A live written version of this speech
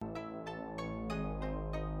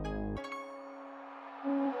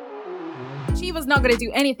She was not going to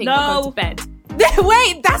do anything but go to bed.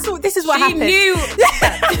 Wait, this is what happened. She knew.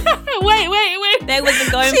 Wait. They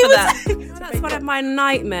wasn't going for that. That's one of my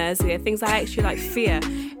nightmares here. Things I actually like fear.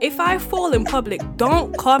 If I fall in public,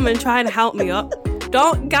 don't come and try and help me up.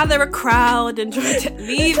 Don't gather a crowd and try to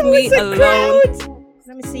leave me alone.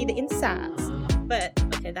 Let me see the insides. But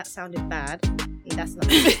okay, that sounded bad. That's not.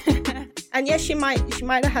 And yes, she might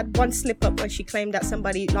have had one slip up when she claimed that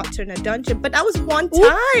somebody locked her in a dungeon. But that was one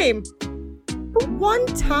time. One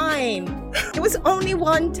time. It was only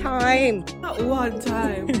one time. Not one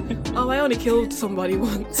time. Oh, I only killed somebody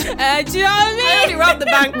once. Do you know what I mean? I only robbed the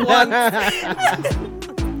bank once.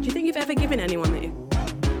 Do you think you've ever given anyone that you?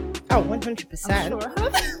 Oh, 100%. I'm sure I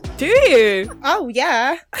have. Do you? Oh,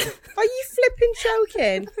 yeah. Are you flipping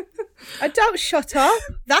joking? I don't shut up.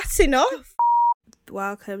 That's enough.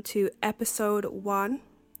 Welcome to episode 1,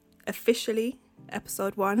 officially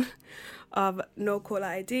episode 1 of No Caller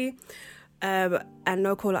ID. And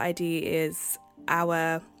No Caller ID is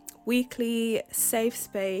our weekly safe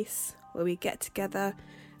space where we get together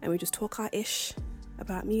and we just talk our ish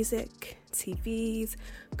about music, TVs,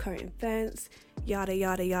 current events, yada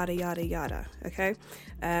yada yada yada yada. Okay,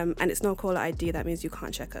 and it's No Caller ID. That means you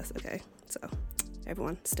can't check us. Okay, so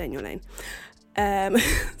everyone stay in your lane.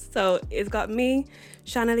 So it's got me,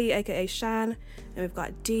 Shanali, aka Shan, and we've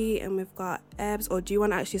got D, and we've got Ebbs. Or do you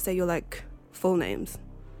want to actually say your like full names?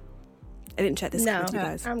 I didn't check this with you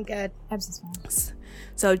guys. I'm good. Ebbs is fine.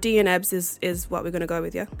 So D and Ebbs is what we're gonna go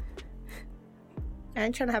with, yeah. I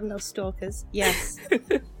ain't trying to have no stalkers. Yes.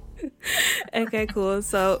 Okay, cool.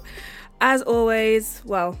 So as always,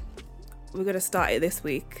 well, we're gonna start it this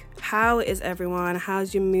week. How is everyone?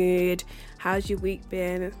 How's your mood? How's your week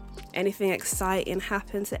been? Anything exciting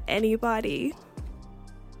happened to anybody?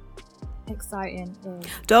 Exciting.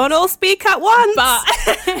 Don't all speak at once. But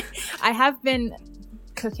I have been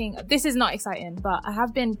cooking. This is not exciting, but I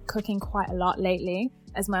have been cooking quite a lot lately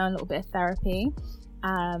as my own little bit of therapy.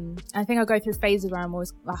 I think I'll go through phases where I'm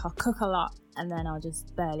always like, I'll cook a lot and then I'll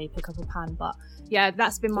just barely pick up a pan. But yeah,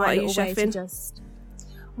 that's been my little way to just...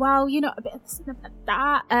 Well, you know, a bit of this and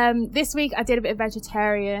that. This week I did a bit of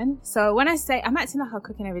vegetarian. So when I say, I'm acting like I'm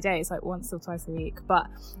cooking every day. It's like once or twice a week. But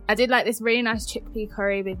I did like this really nice chickpea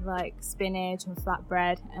curry with like spinach and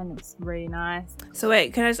flatbread, and it's really nice. So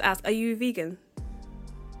wait, can I just ask, are you vegan?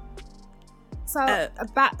 So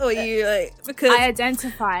or you like, because I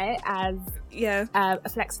identify as a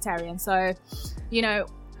flexitarian. So, you know,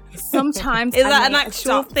 sometimes is that an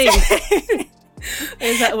actual thing?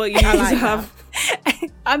 Is that what you have?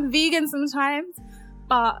 I'm vegan sometimes,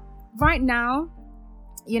 but right now,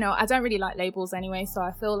 you know, I don't really like labels anyway, so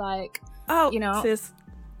I feel like, you know, sis.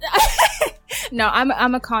 No,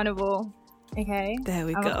 I'm a carnivore. Okay, there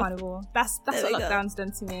we I'm go. a carnivore. That's what lockdown's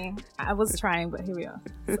done to me. I was trying, but here we are.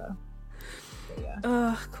 So, yeah.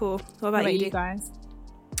 Oh, cool. What about you guys?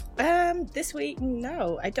 This week,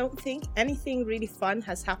 no, I don't think anything really fun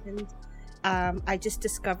has happened. I just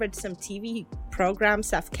discovered some TV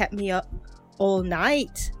programs that have kept me up all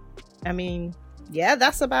night. I mean, yeah,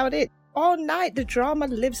 that's about it. All night, the drama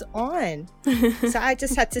lives on. So I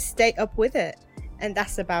just had to stay up with it. And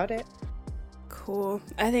that's about it. Cool.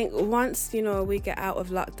 I think once, you know, we get out of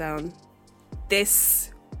lockdown,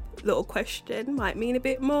 this little question might mean a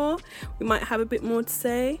bit more. We might have a bit more to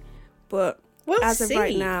say. But we'll see. Of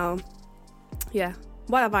right now, yeah.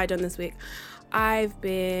 What have I done this week? I've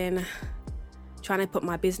been trying to put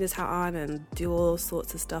my business hat on and do all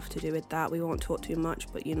sorts of stuff to do with that. We won't talk too much,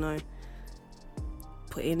 but you know,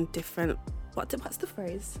 put in different, what's the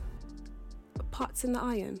phrase? Pots in the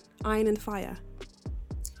iron and fire.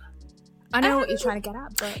 I know what you're trying to get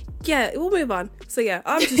at, but yeah, we'll move on. So yeah,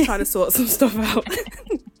 I'm just trying to sort some stuff out,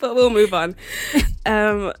 but we'll move on.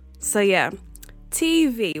 So yeah,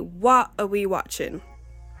 TV, what are we watching?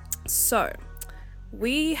 So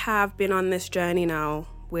we have been on this journey now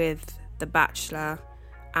with The Bachelor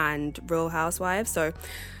and Real Housewives. So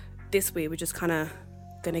this week we're just kind of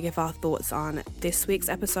going to give our thoughts on this week's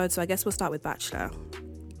episode. So I guess we'll start with Bachelor.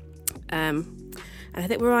 And I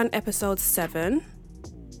think we're on episode 7.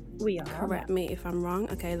 We are. Correct me if I'm wrong.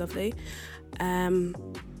 Okay, lovely. I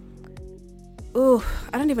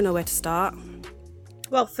don't even know where to start.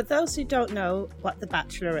 Well, for those who don't know what The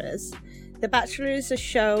Bachelor is a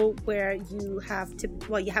show where you have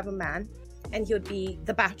a man and he'll be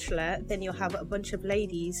the bachelor, then you'll have a bunch of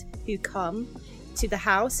ladies who come to the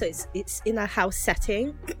house. So it's in a house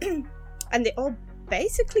setting and they all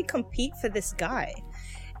basically compete for this guy.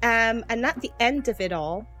 And at the end of it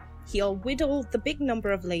all, he'll whittle the big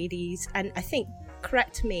number of ladies, and I think,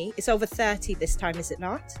 correct me, it's over 30 this time, is it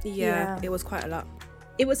not? Yeah, it was quite a lot.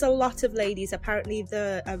 it was a lot of ladies. Apparently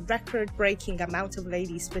a record-breaking amount of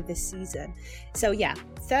ladies for this season. So yeah,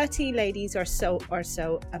 30 ladies or so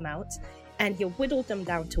amount, and he'll whittle them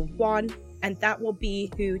down to one, and that will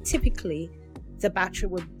be who typically the Bachelor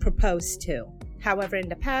would propose to. However, in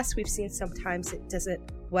the past, we've seen sometimes it doesn't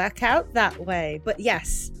work out that way. But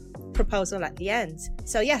yes, proposal at the end.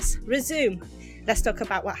 So yes, resume. Let's talk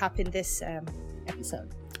about what happened this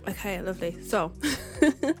episode. Okay, lovely. So,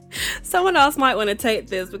 someone else might want to take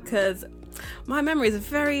this because my memory is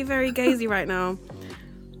very, very gazy right now.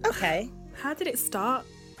 Okay. How did it start?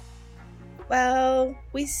 Well,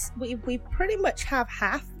 we pretty much have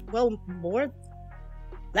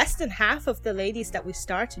less than half of the ladies that we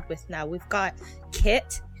started with now. We've got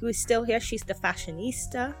Kit, who is still here. She's the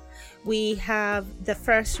fashionista. We have the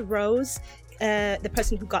first rose, the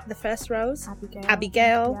person who got the first rose.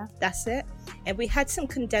 Abigail, yeah. That's it. And we had some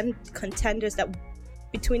contenders that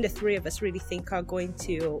between the three of us really think are going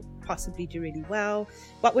to possibly do really well.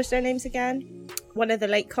 What was their names again? One of the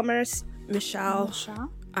latecomers. Michelle.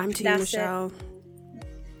 Auntie Michelle.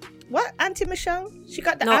 What? Auntie Michelle? She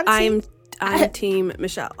got the no, auntie? I'm Team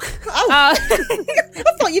Michelle. Oh, I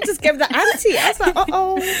thought you just gave the auntie. I was like,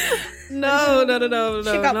 No.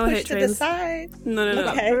 She got no pushed to the side. No.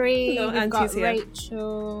 Okay. Bree, no we've got here.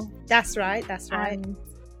 Rachel. That's right. And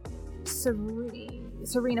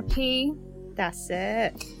Serena P. That's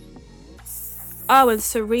it. Oh, and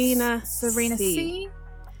Serena C.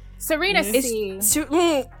 Serena C.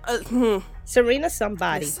 Serena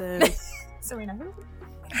somebody. Serena who?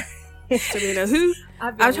 Serena who?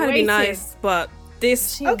 I'm trying to be nice, but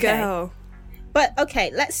this girl. But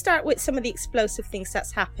okay, let's start with some of the explosive things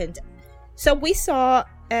that's happened. So we saw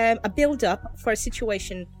a build-up for a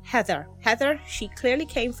situation. Heather, she clearly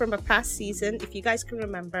came from a past season. If you guys can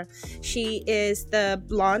remember, she is the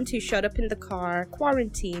blonde who showed up in the car,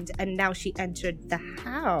 quarantined, and now she entered the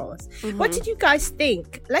house. Mm-hmm. What did you guys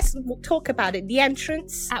think? Let's talk about it. The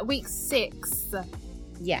entrance at week 6.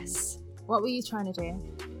 Yes. What were you trying to do?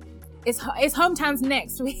 It's hometowns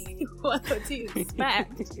next week. What do you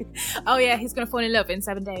expect? Oh yeah, he's gonna fall in love in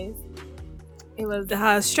 7 days. It was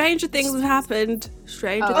stranger things have happened.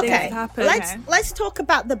 Things have happened. Let's talk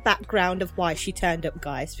about the background of why she turned up,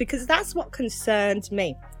 guys, because that's what concerned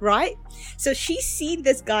me, right? So she's seen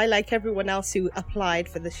this guy like everyone else who applied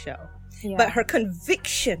for the show, but her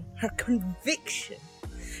conviction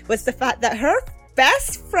was the fact that her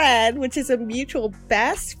best friend, which is a mutual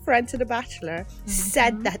best friend to the Bachelor,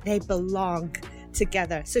 said that they belong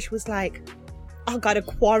together. So she was like, I gotta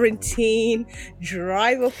quarantine,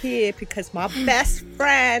 drive up here because my best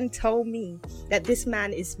friend told me that this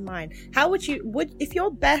man is mine. How would if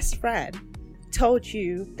your best friend told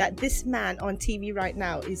you that this man on TV right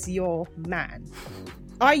now is your man,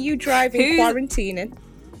 are you driving, quarantining?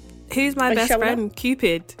 Who's my best friend? Up?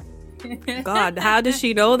 Cupid. God, how does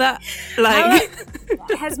she know that? Like,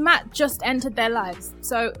 has Matt just entered their lives?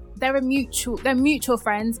 So they're mutual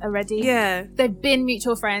friends already. Yeah, they've been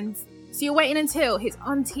mutual friends. So you're waiting until he's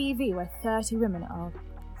on TV where 30 women are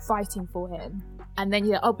fighting for him, and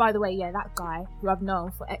then oh, by the way, that guy who I've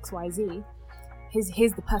known for XYZ,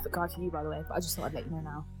 he's the perfect guy for you, by the way. But I just thought I'd let you know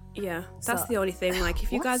now. Yeah, that's the only thing. Like,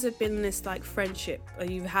 if you guys have been in this like friendship, or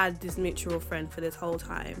you've had this mutual friend for this whole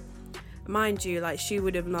time. Mind you, like, she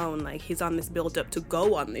would have known, like, he's on this build-up to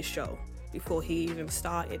go on this show before he even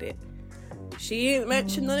started it. She didn't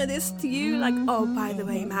mention none of this to you, like, oh, by the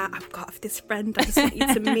way, Matt, I've got this friend I just want you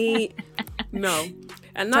to meet. No.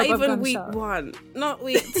 And not even week 1, not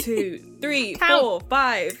week 2, 3, 4,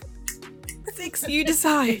 5, 6, you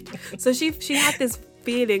decide. So she had this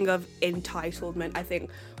feeling of entitlement, I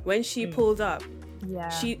think, when she pulled up.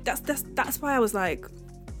 Yeah. That's why I was like,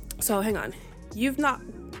 so hang on, you've not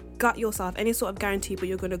got yourself any sort of guarantee, but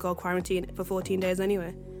you're going to go quarantine for 14 days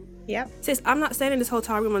anyway. Yep. Sis, I'm not staying in this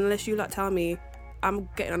hotel room unless you like tell me I'm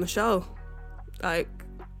getting on the show. Like,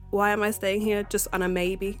 why am I staying here just on a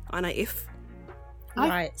maybe, on a if?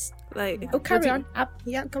 Right. Like, carry on.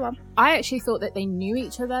 Yeah, go on. I actually thought that they knew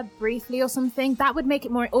each other briefly or something. That would make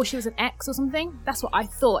it more, or she was an ex or something. That's what I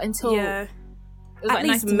thought until it was at like,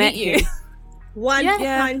 least nice met you.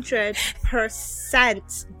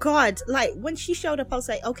 100%. God, like, when she showed up, I was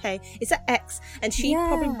like, okay, it's an ex, and she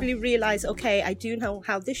probably realized, okay, I do know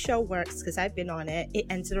how this show works because I've been on it. It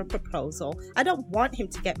ends in a proposal. I don't want him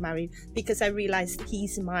to get married because I realized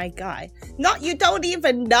he's my guy. Not, you don't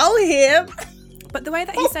even know him. But the way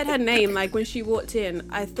that he said her name, like, when she walked in,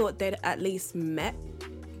 I thought they'd at least met,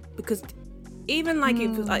 because even like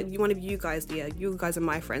if like one of you guys are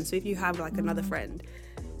my friends, so if you have like another friend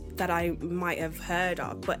that I might have heard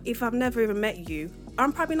of, but if I've never even met you,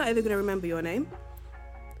 I'm probably not even going to remember your name.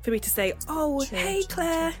 for me to say, oh, True, hey, true,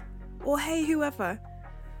 Claire, or hey, whoever.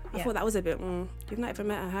 I Yeah. thought that was a bit, you've not even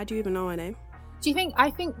met her. How do you even know her name? Do you think? I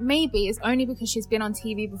think maybe it's only because she's been on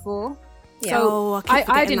TV before. Yeah. Oh, I keep I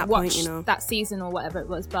forgetting didn't that watch point, you know. that season or whatever it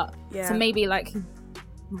was, but Yeah. so maybe like he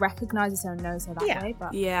recognizes her and knows her that Yeah. way.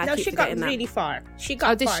 But Yeah, I No, keep she got forgetting that. really far. She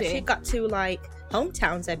got did far. she? She got to like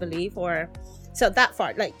hometowns, I believe, or so that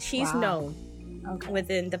far. Like she's Wow. known okay.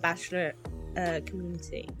 within the Bachelor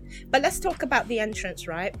community. But let's talk about the entrance,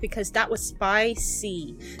 right? Because that was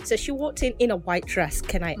spicy. So she walked in a white dress.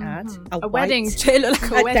 Can I add A white- wedding. It looked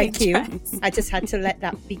like a wedding Thank you. dress. I just had to let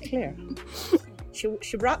that be clear.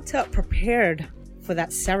 She rocked up prepared for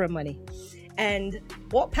that ceremony, and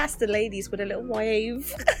walked past the ladies with a little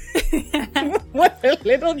wave, with a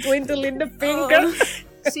little dwindle in the finger.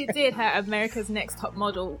 She did her America's Next Top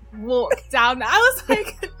Model walk down. I was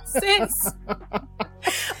like, sis.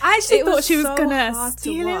 I actually It thought she was so gonna hard to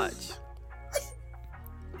steal him. watch.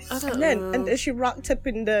 I don't And then she rocked up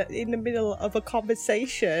in the middle of a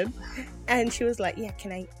conversation, and she was like, "Yeah,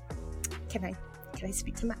 can I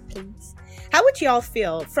speak to Matt, please?" How would y'all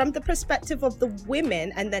feel from the perspective of the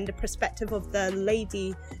women, and then the perspective of the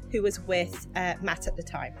lady who was with Matt at the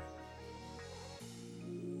time?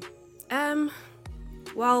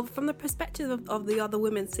 Well, from the perspective of the other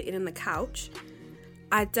women sitting in the couch,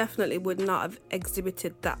 I definitely would not have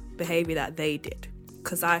exhibited that behaviour that they did.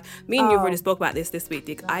 Because me and you already spoke about this week,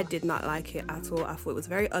 Dick. I did not like it at all. I thought it was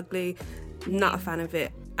very ugly. Not a fan of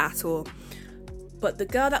it at all. But the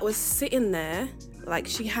girl that was sitting there, like,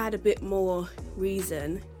 she had a bit more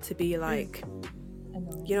reason to be like,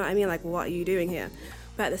 you know what I mean? Like, what are you doing here?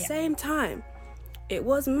 But at the same time, it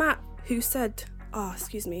was Matt who said, "Oh,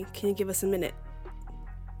 excuse me, can you give us a minute?"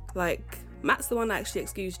 Like, Matt's the one that actually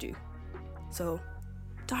excused you. So,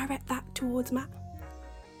 direct that towards Matt.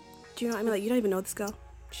 Do you know what I mean? Like, you don't even know this girl.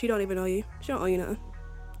 She don't even know you. She don't owe you nothing.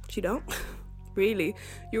 She don't. Really.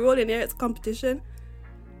 You're all in here, it's a competition.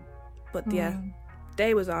 But yeah,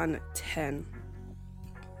 they was on 10.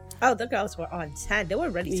 Oh, the girls were on 10. They were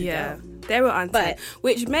ready to Yeah, go. they were on 10. But-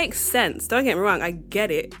 Which makes sense. Don't get me wrong, I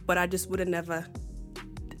get it. But I just would have never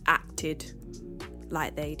acted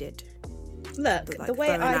like they did. Look, Like, the way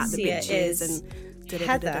throwing I out the see it bitches is, and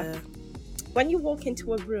Heather, when you walk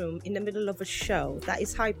into a room in the middle of a show that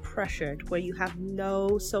is high pressured, where you have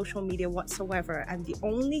no social media whatsoever, and the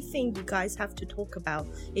only thing you guys have to talk about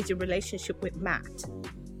is your relationship with Matt,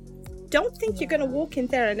 don't think you're going to walk in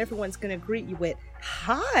there and everyone's going to greet you with,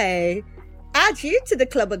 "Hi, add you to the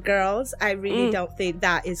club of girls." I really don't think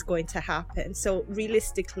that is going to happen. So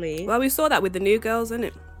realistically, Well, we saw that with the new girls,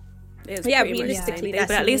 innit? It's yeah, pretty much the same realistically, thing,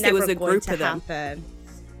 that's but at least it was never a going group to of them. happen.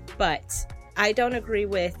 But I don't agree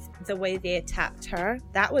with the way they attacked her.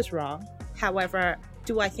 That was wrong. However,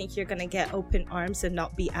 do I think you're going to get open arms and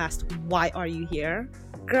not be asked, "Why are you here?"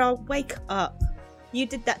 Girl, wake up. You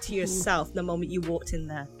did that to yourself the moment you walked in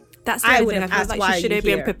there. That's the I only would thing. I have feel asked, like "Why she should are have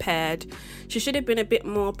you been here?" prepared. She should have been a bit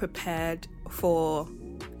more prepared for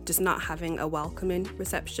just not having a welcoming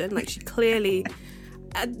reception. Like, she clearly,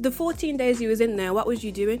 the 14 days you was in there, what was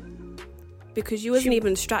you doing? Because you wasn't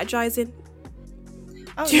even strategizing.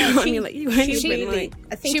 Oh, Do you know no, what I mean? Like, you weren't she even really, like,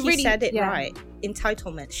 I think she you really- said it yeah. right.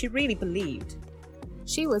 Entitlement. She really believed.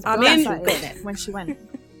 She was I mean- blindsided when she went.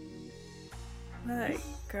 like,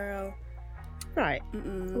 girl. Right.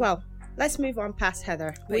 Well, let's move on past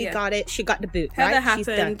Heather. We yeah. got it. She got the boot, Heather right? She's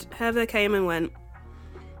done. happened. Heather came and went.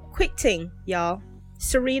 Quick thing, y'all.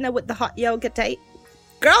 Serena with the hot yoga date.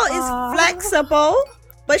 Girl is flexible,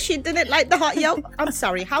 but she didn't like the hot yoga. I'm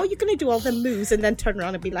sorry. How are you going to do all the moves and then turn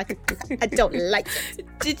around and be like, "I don't like it"?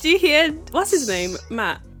 Did you hear, what's his name?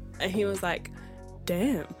 Matt. And he was like,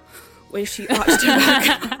 "Damn." When she arched her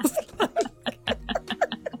back.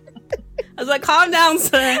 I was like, calm down,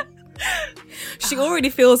 sir. She already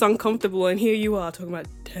feels uncomfortable, and here you are talking about,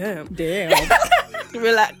 damn.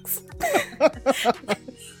 Relax.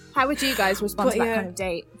 How would you guys respond But to that yeah. kind of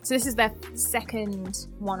date? So this is their second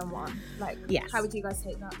one-on-one. Like, Yes. how would you guys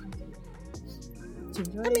take that kind of date? Do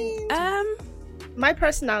you enjoy I it? mean, my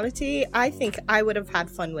personality, I think I would have had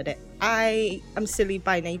fun with it. I am silly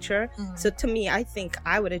by nature. So to me, I think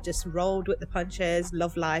I would have just rolled with the punches,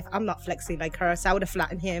 love life. I'm not flexing like her, so I would have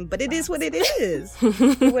flattened him. But it is what it is.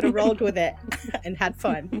 We would have rolled with it and had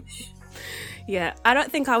fun. Yeah, I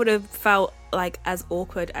don't think I would have felt like as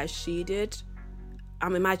awkward as she did.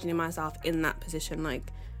 I'm imagining myself in that position.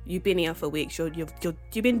 Like, you've been here for weeks. You've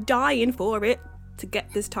been dying for it to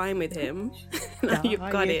get this time with him. Now you've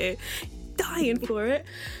got it. Dying for it.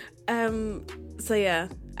 So yeah,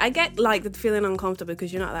 I get like the feeling uncomfortable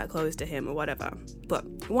because you're not that close to him or whatever. But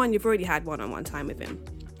one, you've already had one-on-one time with him.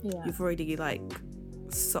 Yeah. You've already like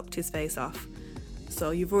sucked his face off.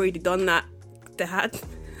 So you've already done that, Dad.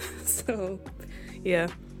 So, yeah.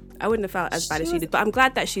 I wouldn't have felt as bad as she did. But I'm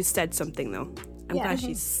glad that she said something, though. I'm glad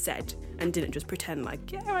she said and didn't just pretend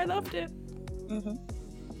like, yeah, I loved it.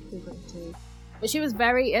 But she was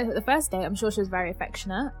very, the first day, I'm sure she was very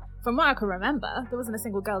affectionate. From what I can remember, there wasn't a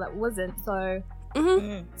single girl that wasn't. So,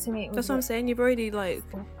 to me, it was that's what I'm saying. You've already, like,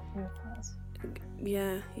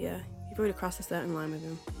 yeah. You've already crossed a certain line with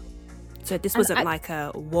him. So this wasn't like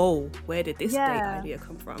a, whoa, where did this date idea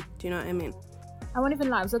come from? Do you know what I mean? I won't even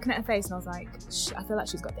lie, I was looking at her face and I was like, I feel like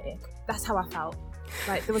she's got the ick. That's how I felt.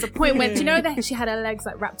 Like, there was a point when, do you know that she had her legs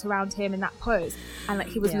like wrapped around him in that pose, and like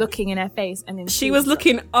he was looking in her face, and then she was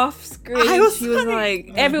looking off screen. She was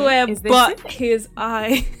like everywhere but his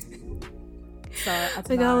eye. So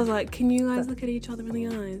the girl was like, can you guys look at each other in the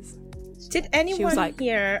eyes? Did anyone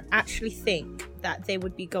here actually think that they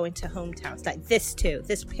would be going to hometowns like this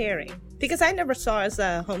pairing? Because I never saw as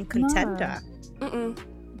a home contender.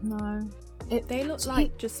 No. They look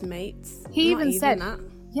like just mates. He even said that.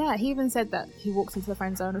 Yeah, he even said that he walked into the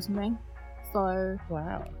friend zone or something. So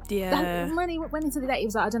wow. Yeah. When he went into the date, he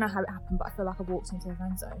was like, I don't know how it happened, but I feel like I walked into the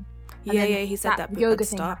friend zone. And he said that yoga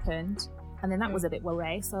thing happened, and then that was a bit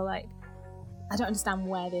worry. So like, I don't understand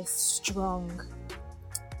where this strong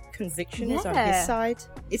conviction is on his side.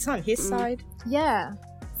 It's on his side. Yeah.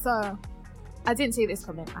 So I didn't see this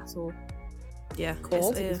coming at all. Yeah,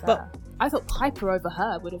 cool. But I thought Piper over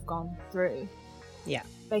her would have gone through. Yeah.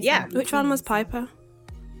 Which one was Piper?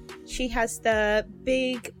 She has the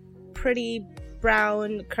big, pretty,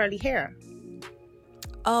 brown, curly hair.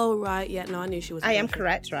 Oh, right. Yeah, no, I knew she wasn't. I am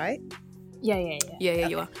correct, right? Yeah, okay.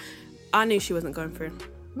 You are. I knew she wasn't going through.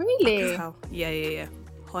 Really? Yeah.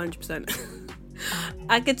 100%.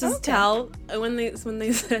 I could just tell when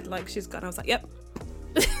they said, like, she's gone. I was like, yep.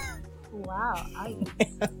 Wow.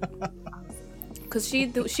 Because she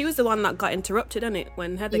was the one that got interrupted, didn't it,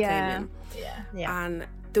 when Heather came in? Yeah. And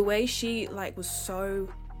the way she like was so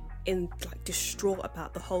distraught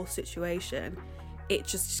about the whole situation, it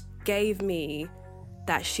just gave me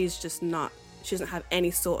that she doesn't have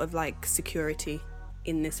any sort of like security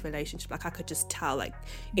in this relationship. Like I could just tell, like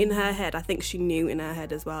in her head, I think she knew in her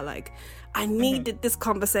head as well, like I needed this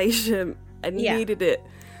conversation. I needed it.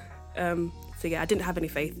 So yeah, I didn't have any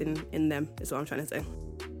faith in them, is what I'm trying to say.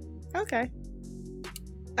 Okay.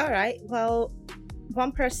 All right. Well,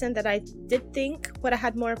 one person that I did think would have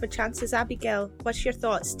had more of a chance is Abigail. What's your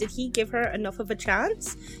thoughts? Did he give her enough of a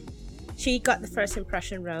chance? She got the first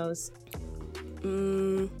impression rose.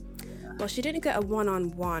 Well, she didn't get a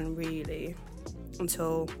one-on-one really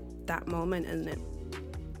until that moment, isn't it?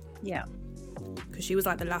 Yeah. Because she was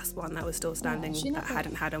like the last one that was still standing that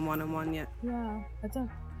hadn't had a one-on-one yet. Yeah,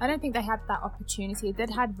 I don't think they had that opportunity. They'd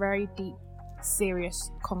had very deep,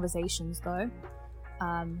 serious conversations though.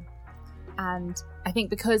 And I think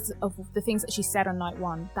because of the things that she said on night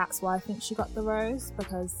one, that's why I think she got the rose,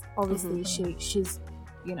 because obviously she's,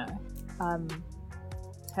 you know,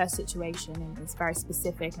 her situation is very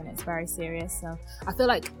specific and it's very serious. So I feel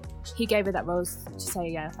like he gave her that rose to say,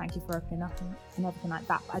 yeah, thank you for opening up and everything like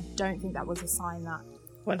that. But I don't think that was a sign that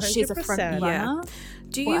 100%. she's a front runner. Yeah.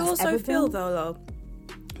 Do you also feel though,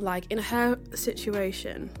 like in her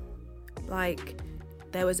situation, like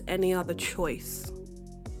there was any other choice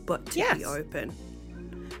but to be open?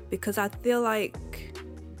 Because I feel like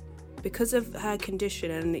because of her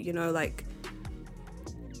condition and, you know, like,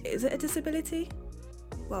 is it a disability?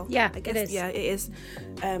 Well, yeah, I guess it is. Yeah, it is.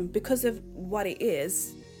 Because of what it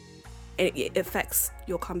is, it affects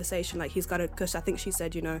your conversation. Like he's got to, because I think she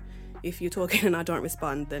said, you know, if you're talking and I don't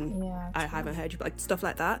respond, then I haven't heard you. Like stuff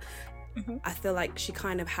like that. I feel like she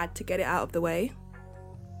kind of had to get it out of the way.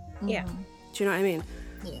 Yeah. Do you know what I mean?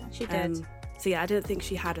 Yeah, she did. So yeah, I didn't think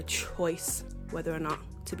she had a choice whether or not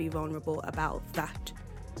to be vulnerable about that.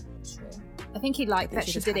 True. I think he liked that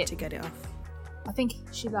she did it to get it off. I think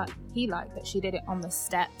he liked that she did it on the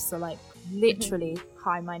steps, so like literally,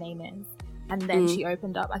 hi, my name is, and then she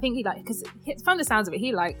opened up. I think he liked, because from the sounds of it,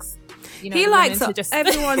 he likes, you know, he likes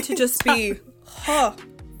everyone to just be, here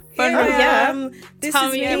I am. This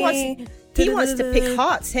is me. He wants to pick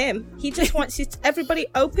hearts, him. He just wants you to, everybody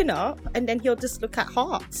open up, and then he'll just look at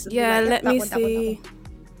hearts. Yeah, let me see.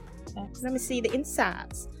 Let me see the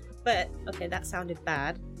insides. But, okay, that sounded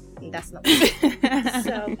bad. And that's not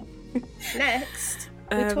So, next,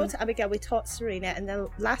 we talked to Abigail, we talked to Serena, and then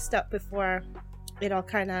last up before it all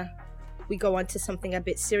kind of, we go on to something a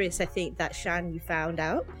bit serious, I think, that Shan, you found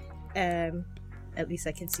out. At least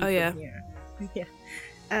I can see from here.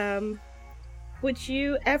 Yeah. Would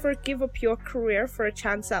you ever give up your career for a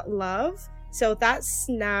chance at love? So that's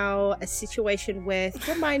now a situation with,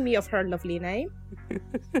 remind me of her lovely name.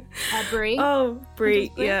 Brie. Oh, Brie,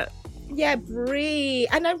 Brie? yeah. Yeah, Brie.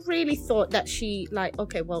 And I really thought that she, like,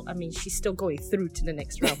 okay, well, I mean, she's still going through to the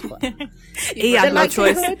next round. But He had no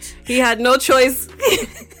choice. He had no choice.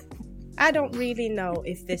 I don't really know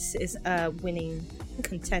if this is a winning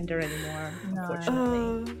contender anymore, No.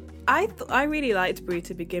 unfortunately. I really liked Brie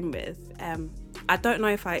to begin with. I don't know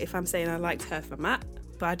if I'm saying I liked her for Matt,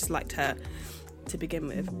 but I just liked her to begin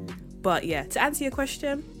with. But yeah, to answer your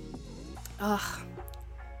question,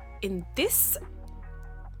 in this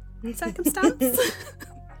circumstance,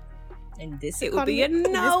 In this it would be a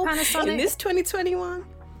no. Panasonic? In this 2021,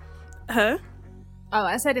 huh? Oh,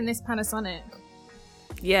 I said in this Panasonic.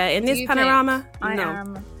 Yeah, in Do this you panorama, think no.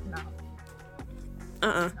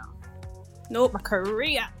 I am Nope. my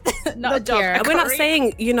career. Look Not a job. here. a We're not career.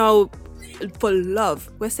 saying, for love.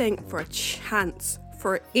 We're saying for a chance,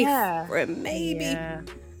 for an Yeah. if, for a maybe. Yeah.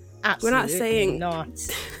 We're not Absolutely saying- not.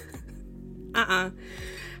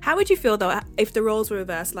 How would you feel though if the roles were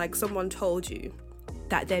reversed? Like someone told you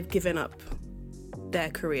that they've given up their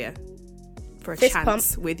career for a Fist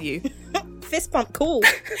chance with you. Fist bump, cool.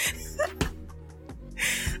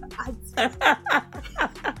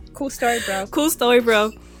 Cool story, bro. Cool story,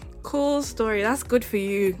 bro. Cool story. That's good for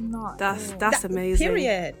you. Not That's at all. amazing.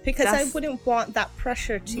 Period. Because I That's- wouldn't want that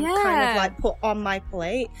pressure to kind Yeah. of like put on my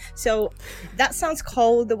plate. So that sounds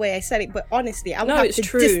cold the way I said it, but honestly, I would No, have it's to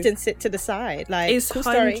true. distance it to the side. Like, It's cool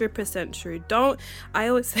story. 100% true. I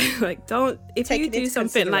always say, like, if Take you it do into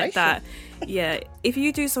something like that, consideration. if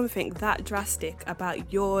you do something that drastic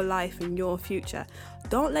about your life and your future,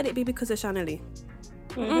 don't let it be because of Chanelly.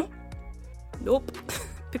 Nope.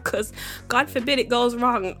 Because God forbid it goes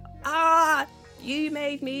wrong. You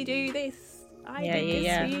made me do this. I Yeah, did yeah, this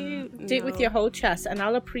yeah. for you. Do it with No. your whole chest, and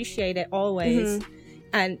I'll appreciate it always. Mm-hmm.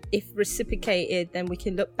 And if reciprocated, then we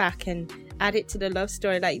can look back and add it to the love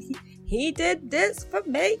story. Like, he did this for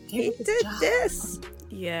me. He did this.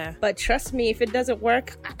 Yeah. But trust me, if it doesn't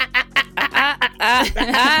work,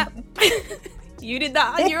 You did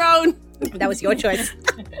that on your own. that was your choice.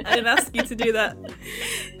 I didn't ask you to do that.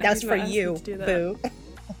 That was did for not ask you, you to do that. boo.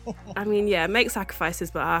 I mean, yeah, make sacrifices,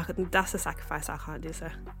 but that's a sacrifice I can't do, so.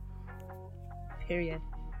 Period.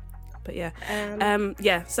 But yeah. Um,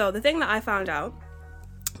 So the thing that I found out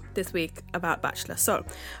this week about Bachelor. So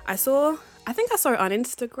I think I saw it on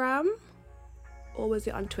Instagram, or was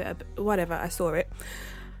it on Twitter? Whatever, I saw it.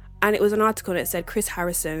 And it was an article and it said Chris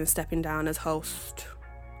Harrison stepping down as host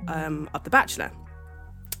of The Bachelor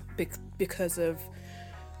because of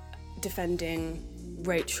defending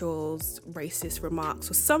Rachel's racist remarks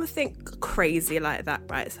or something crazy like that,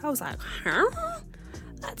 right? So I was like, huh?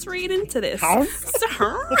 Let's read into this.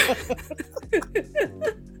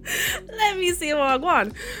 Let me see what I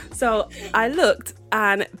want. So I looked,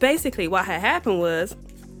 and basically what had happened was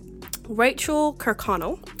Rachel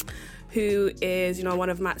Kirkconnell, who is, one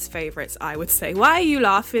of Matt's favourites, I would say. Why are you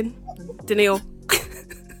laughing, Daniil?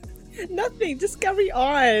 Nothing, just carry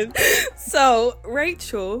on. So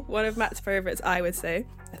Rachel, one of Matt's favourites, I would say.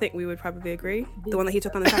 I think we would probably agree. The one that he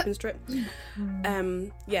took on the tapping strip.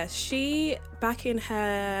 She, back in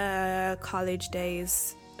her college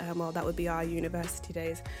days, that would be our university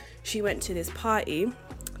days, she went to this party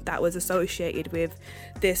that was associated with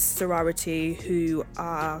this sorority who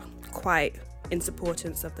are quite in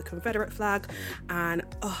supportance of the Confederate flag, and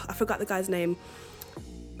I forgot the guy's name.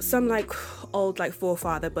 Some old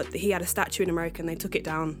forefather, but he had a statue in America and they took it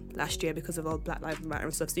down last year because of old Black Lives Matter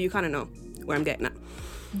and stuff. So you kind of know where I'm getting at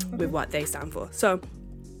with what they stand for. So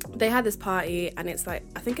they had this party, and it's I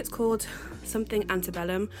think it's called something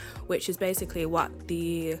antebellum, which is basically what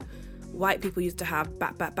the white people used to have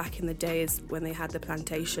back in the days when they had the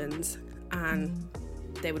plantations, and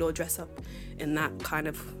they would all dress up in that kind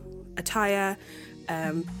of attire.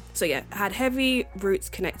 So yeah, had heavy roots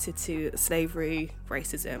connected to slavery,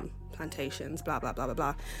 racism, plantations, blah blah blah blah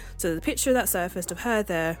blah. So the picture that surfaced of her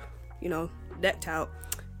there, decked out,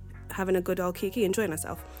 having a good old kiki, enjoying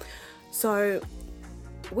herself. So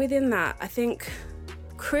within that, I think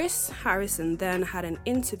Chris Harrison then had an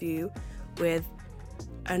interview with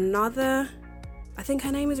another, I think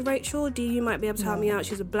her name is Rachel. You might be able to help me out.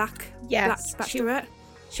 She's a black bachelorette.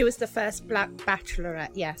 She was the first black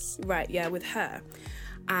bachelorette, yes. Right, yeah, with her.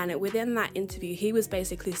 And within that interview, he was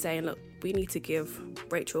basically saying, look, we need to give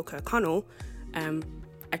Rachel Kirkconnell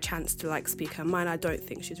a chance to speak her mind. I don't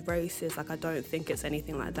think she's racist. I don't think it's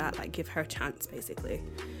anything like that. Give her a chance, basically,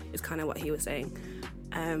 is kind of what he was saying.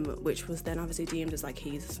 Which was then obviously deemed as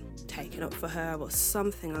he's taken up for her or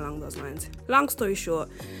something along those lines. Long story short,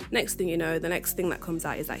 next thing you know, the next thing that comes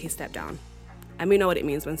out is that he stepped down. And we know what it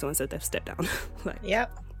means when someone says they've stepped down. Like,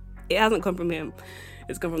 Yep. it hasn't come from him.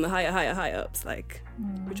 It's come from the higher ups. Like,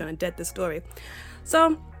 we're trying to dead the story.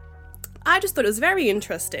 So I just thought it was very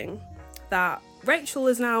interesting that Rachel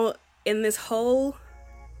is now in this whole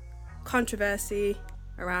controversy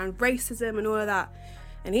around racism and all of that.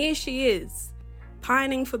 And here she is,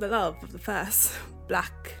 pining for the love of the first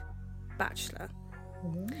black bachelor.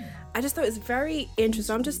 I just thought it was very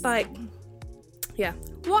interesting. I'm just like, yeah.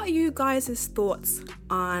 What are you guys' thoughts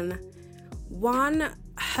on, one,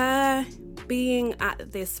 her being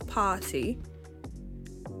at this party?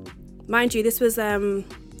 Mind you, this was, I want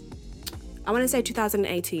to say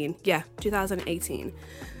 2018. Yeah, 2018.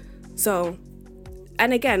 So,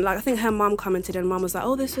 and again, like, I think her mom commented, and mom was like,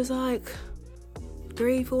 oh, this was like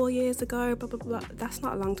 3-4 years ago, blah, blah, blah. That's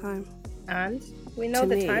not a long time. And we know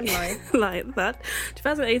the timeline. Like that.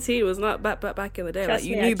 2018 was not back in the day. Trust like,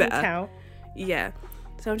 you me, knew I can better. count. Yeah.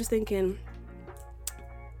 So I'm just thinking,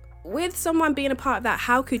 with someone being a part of that,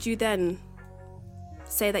 how could you then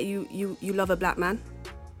say that you love a black man?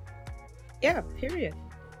 Yeah, period.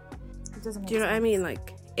 It doesn't make Do you know what I sense. mean?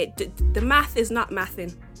 Like, the math is not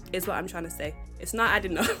mathing, is what I'm trying to say. It's not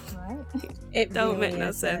adding up. Right? It Don't really make no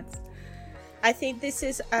isn't. sense. I think this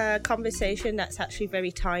is a conversation that's actually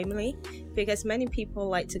very timely, because many people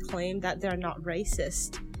like to claim that they're not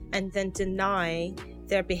racist and then deny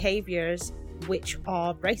their behaviors which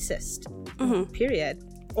are racist, period.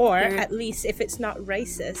 Or at least if it's not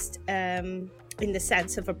racist, in the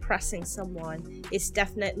sense of oppressing someone, it's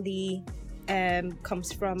definitely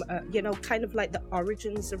comes from, kind of like the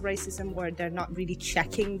origins of racism, where they're not really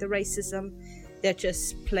checking the racism. They're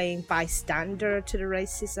just playing bystander to the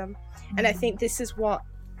racism. And I think this is what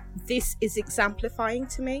this is exemplifying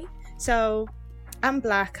to me. So I'm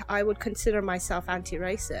black. I would consider myself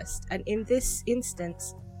anti-racist. And in this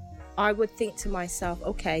instance, I would think to myself,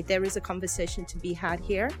 okay, there is a conversation to be had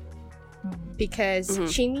here, because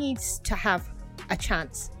she needs to have a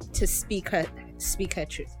chance to speak her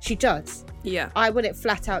truth. She does. Yeah. I wouldn't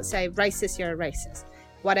flat out say, racist, you're a racist.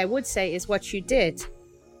 What I would say is what you did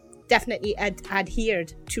definitely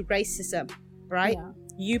adhered to racism, right? Yeah.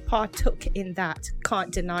 You partook in that.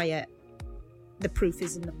 Can't deny it. The proof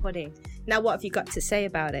is in the pudding. Now, what have you got to say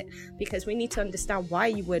about it? Because we need to understand why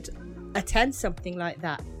you would attend something like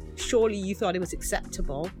that. Surely you thought it was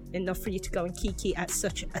acceptable enough for you to go and kiki at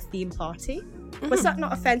such a theme party. Was that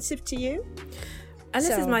not offensive to you? And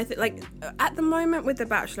this So- is my thing. Like, at the moment with The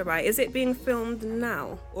Bachelor, right? Is it being filmed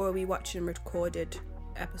now, or are we watching recorded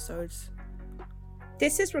episodes?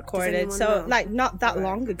 This is recorded, anyone so know? like not that Right.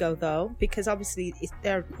 long ago though, because obviously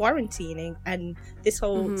they're quarantining, and this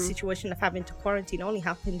whole situation of having to quarantine only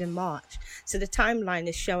happened in March. So the timeline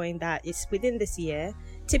is showing that it's within this year.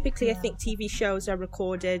 Typically, I think TV shows are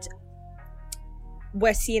recorded.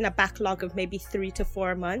 We're seeing a backlog of maybe 3 to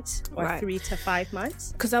 4 months, or Right. 3 to 5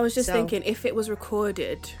 months. Because I was just So- thinking, if it was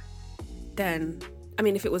recorded, then I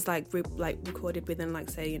mean, if it was like recorded within, like,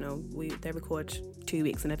 say, they record 2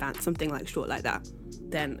 weeks in advance, something like short like that,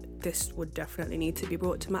 then this would definitely need to be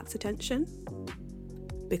brought to Matt's attention,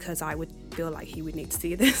 because I would feel like he would need to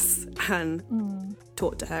see this and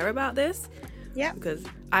talk to her about this. Yeah. Because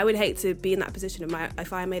I would hate to be in that position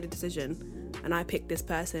if I made a decision and I picked this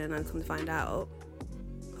person and then come to find out,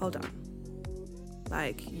 hold on,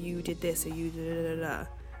 like, you did this or you da.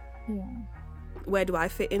 Yeah. Where do I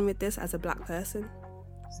fit in with this as a black person?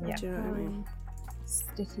 Yeah. Do you know what I mean?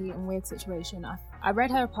 Sticky and weird situation. I read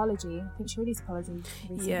her apology. I think she released apology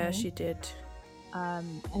recently. Yeah, she did.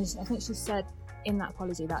 And I think she said in that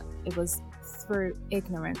apology that it was through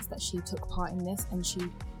ignorance that she took part in this, and she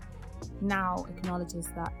now acknowledges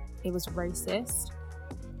that it was racist,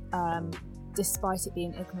 despite it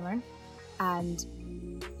being ignorant. And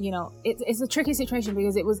it's a tricky situation,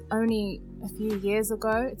 because it was only a few years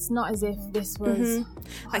ago. It's not as if this was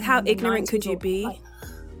Like, how in the ignorant could 90s you or, be? like,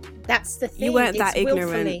 That's the thing. You weren't that It's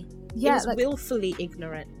ignorant. willfully. Yeah, it was like- willfully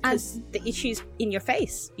ignorant, because the issue's in your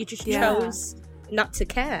face. You just Yeah. chose not to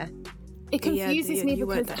care. it confuses me you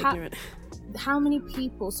weren't because that ignorant. how many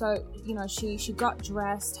people, so she got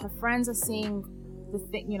dressed, her friends are seeing the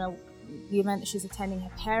thing, the event that she's attending,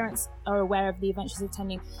 her parents are aware of the event she's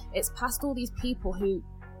attending. It's past all these people who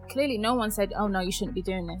clearly no one said, oh no, you shouldn't be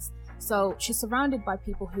doing this. So she's surrounded by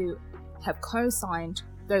people who have co-signed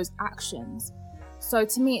those actions. So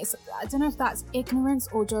to me, I don't know if that's ignorance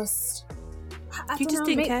or just I You don't just know,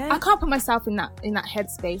 didn't maybe- care? I can't put myself in that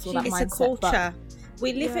headspace or that It's mindset. a culture. Yeah.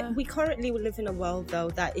 We currently live in a world though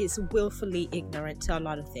that is willfully ignorant to a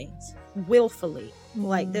lot of things. Willfully.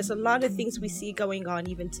 Like, there's a lot of things we see going on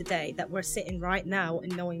even today that we're sitting right now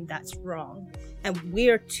and knowing that's wrong, and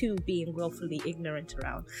we're too being willfully ignorant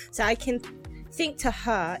around. So I can think to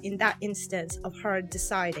her, in that instance of her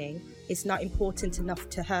deciding it's not important enough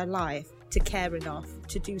to her life to care enough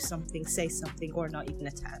to do something, say something, or not even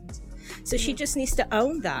attend. So she just needs to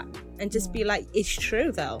own that and just be like, it's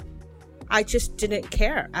true though. I just didn't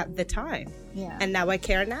care at the time. Yeah. And now I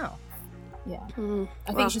care now. Yeah.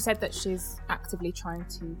 I think she said that she's actively trying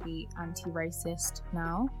to be anti-racist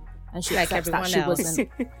now. And she like accepts that everyone she else.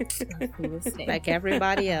 wasn't previously. Like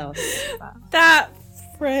everybody else. That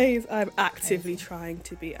phrase, I'm actively trying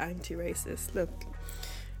to be anti-racist. Look,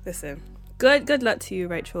 listen, good luck to you,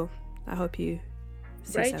 Rachel. I hope you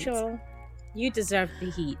see Rachel, sense. you deserve the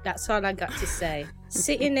heat. That's all I got to say.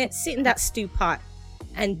 Sit in that stew pot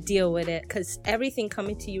and deal with it, because everything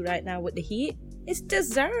coming to you right now with the heat is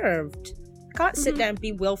deserved. Can't sit there and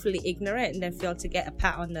be willfully ignorant and then fail to get a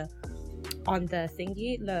pat on the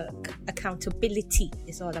thingy. Look, accountability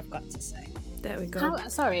is all I've got to say. There we go.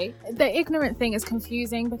 Sorry, the ignorant thing is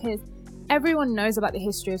confusing because everyone knows about the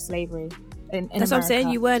history of slavery in That's what I'm saying.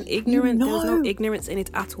 America. You weren't ignorant. You There was no know. ignorance in it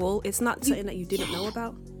at all. It's not something that you didn't know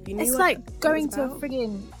about. You knew It's what like it going was to a about.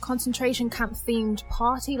 friggin' concentration camp themed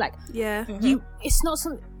party. Like, Yeah. it's not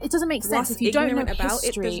some. It doesn't make sense What's if you don't know ignorant about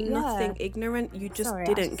history. it? There's nothing ignorant. You just Sorry,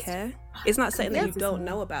 didn't care. It's not something that you Completely don't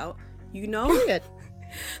know about. You know. Good.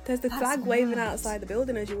 There's the That's flag waving mad. outside the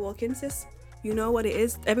building as you walk in, sis. You know what it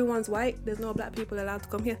is. Everyone's white. There's no black people allowed to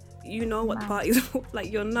come here. You know what the party's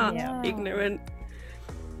like. You're not Yeah. ignorant.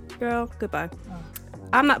 Girl, goodbye.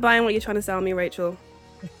 I'm not buying what you're trying to sell me, Rachel.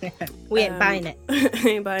 We ain't buying it. I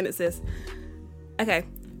ain't buying it, sis. Okay.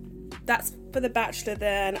 That's for The Bachelor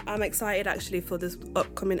then. I'm excited actually for this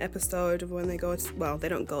upcoming episode of when they go to, well, they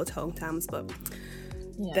don't go to hometowns, but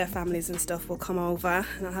their families and stuff will come over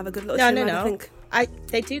and I'll have a good little chin, I think.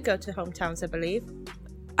 They do go to hometowns, I believe.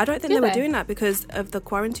 I don't think Do they were they? doing that because of the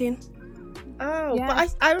quarantine. Oh, Yeah.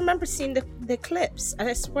 but I remember seeing the clips, and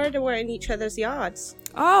I swear they were in each other's yards.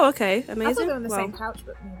 Oh, okay. I thought Amazing. they were on the Well, same couch,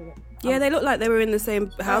 but maybe yeah, they looked like they were in the same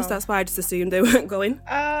house. Oh. That's why I just assumed they weren't going.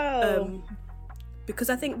 Oh. Because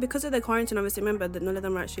I think because of the quarantine, obviously, remember that none of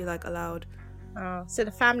them were actually like allowed. Oh, so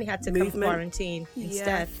the family had to come Movement. quarantine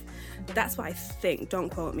instead. Yeah. That's what I think. Don't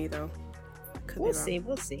quote me though. Could be We'll wrong. see.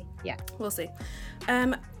 We'll see. Yeah. We'll see.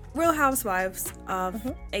 Real Housewives of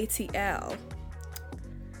ATL.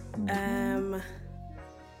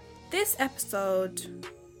 This episode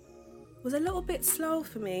was a little bit slow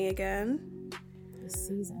for me again. this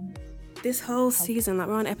season. This whole season, like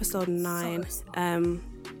we're on episode 9.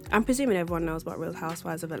 I'm presuming everyone knows what Real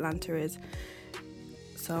Housewives of Atlanta is,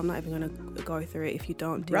 so I'm not even going to go through it if you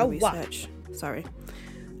don't do research. Sorry.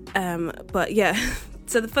 But yeah,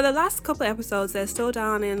 so for the last couple of episodes, they're still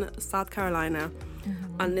down in South Carolina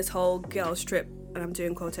on this whole girls trip, and I'm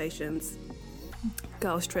doing quotations.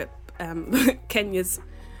 Girls trip, Kenya's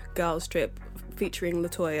girls trip featuring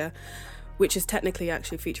LaToya, which is technically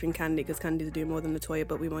actually featuring Kandi because Kandi's doing more than LaToya,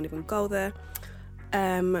 but we won't even go there.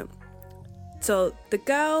 So the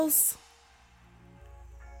girls,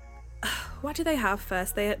 what do they have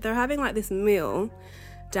first? They're having like this meal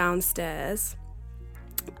downstairs,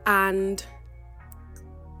 and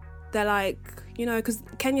they're like, you know, because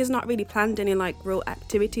Kenya's not really planned any like real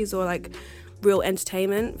activities or like real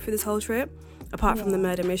entertainment for this whole trip, apart from the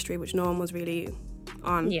murder mystery, which no one was really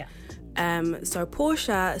on. Yeah. So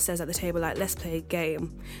Portia says at the table, like, let's play a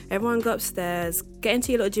game. Everyone go upstairs, get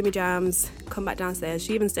into your little Jimmy Jams, come back downstairs.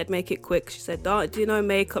 She even said make it quick. She said, don't do no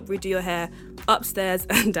makeup, redo your hair, upstairs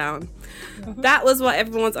and down. That was what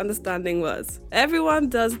everyone's understanding was. Everyone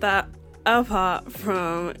does that apart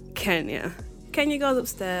from Kenya. Kenya goes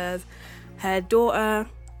upstairs. Her daughter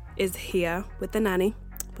is here with the nanny,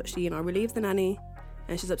 but she, relieves the nanny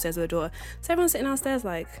and she's upstairs with her daughter. So everyone's sitting downstairs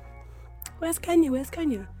like, where's Kenya? Where's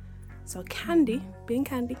Kenya? So Kandi, being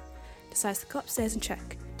Kandi, decides to go upstairs and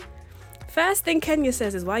check. First thing Kenya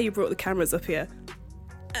says is, why you brought the cameras up here?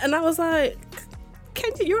 And I was like,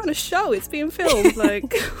 Kenya, you're on a show. It's being filmed.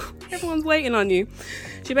 Like, everyone's waiting on you.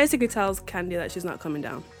 She basically tells Kandi that she's not coming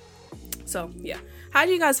down. So, yeah. How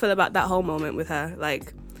do you guys feel about that whole moment with her?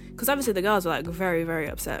 Like, because obviously the girls were, like, very, very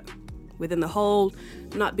upset. Within the whole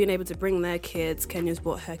not being able to bring their kids, Kenya's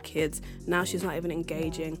brought her kids. Now she's not even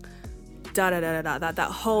engaging. That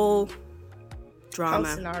whole drama.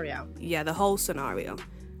 Whole scenario. Yeah, the whole scenario.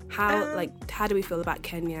 How do we feel about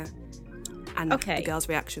Kenya and the girls'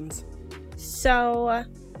 reactions? So,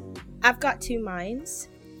 I've got two minds.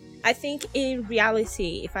 I think in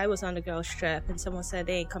reality, if I was on the girls' trip and someone said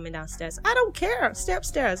they ain't coming downstairs, I don't care. Stay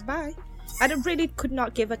upstairs. Bye. I could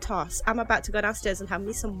not give a toss. I'm about to go downstairs and have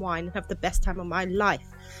me some wine and have the best time of my life.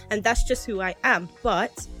 And that's just who I am.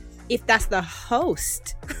 But if that's the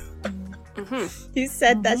host You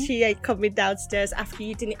said that she ain't coming downstairs after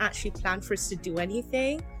you didn't actually plan for us to do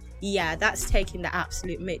anything. Yeah, that's taking the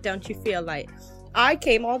absolute mick. Don't you feel like I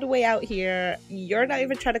came all the way out here, you're not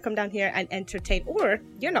even trying to come down here and entertain, or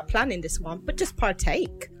you're not planning this one, but just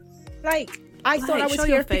partake. Like, I thought I was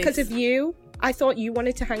here because of you. I thought you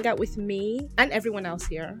wanted to hang out with me and everyone else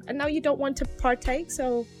here, and now you don't want to partake,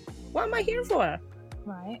 so what am I here for?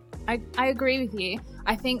 Right. I agree with you.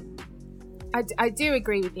 I think I do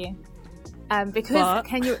agree with you. Because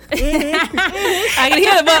Kenya, I can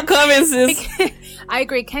hear the butt comments. I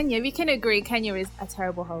agree, Kenya. We can agree Kenya is a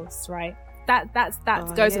terrible host, right? That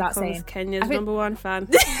goes without saying. Kenya's number one fan.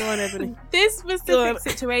 Go on, Ebony. This specific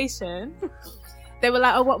situation, they were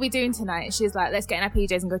like, "Oh, what are we doing tonight?" And she's like, "Let's get in our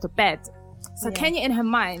PJs and go to bed." So Kenya, in her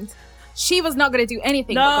mind, she was not going to do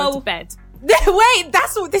anything but go to bed. Wait,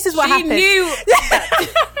 this is what happened. She knew.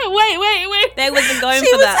 wait. They wasn't going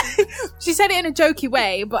for that. She said it in a jokey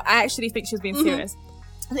way, but I actually think she was being serious.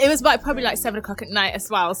 It was probably 7 o'clock at night as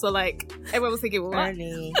well, so like everyone was thinking, what?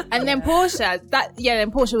 And then Portia,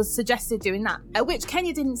 Portia was suggested doing that, at which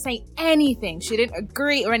Kenya didn't say anything. She didn't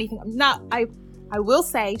agree or anything. Now, I will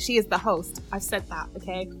say she is the host. I've said that,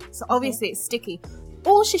 okay? So obviously it's sticky.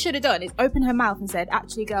 All she should have done is open her mouth and said,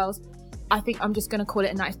 "Actually, girls, I think I'm just going to call it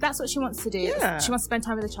a night." If that's what she wants to do. Yeah. She wants to spend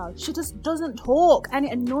time with the child. She just doesn't talk, and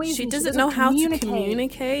it annoys me. She doesn't know how to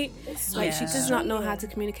communicate. Like, she does not know how to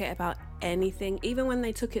communicate about anything. Even when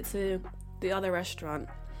they took it to the other restaurant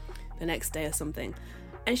the next day or something,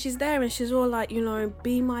 and she's there and she's all like,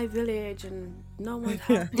 "Be my village," and no one's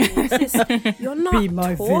happy. You're not be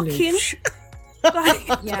my talking. Village.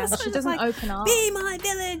 She doesn't open up. Be my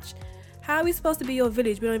village. How are we supposed to be your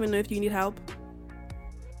village? We don't even know if you need help.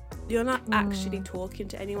 You're not actually talking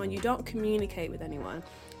to anyone. You don't communicate with anyone.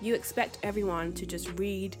 You expect everyone to just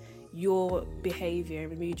read your behavior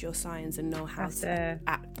and read your signs and know how to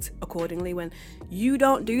act accordingly. When you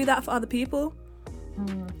don't do that for other people,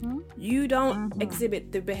 you don't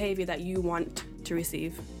exhibit the behavior that you want to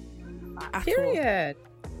receive. Period.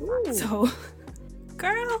 So,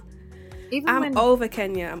 girl, I'm over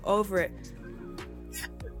Kenya. I'm over it.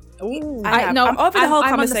 I'm over the whole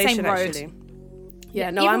conversation, actually.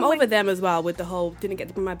 Yeah, no, I'm over them as well with the whole didn't get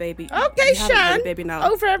to be my baby. Okay, Shan, baby now.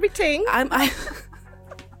 Over everything. I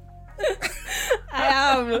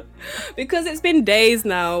am. Because it's been days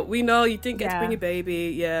now. We know you didn't get to bring your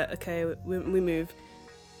baby. Yeah, okay, we move.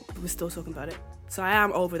 But we're still talking about it. So I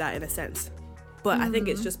am over that in a sense. But I think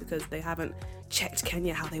it's just because they haven't checked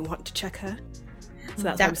Kenya how they want to check her. So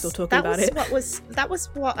that's why I'm still talking about it. That was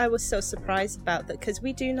what I was so surprised about, because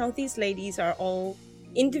we do know these ladies are all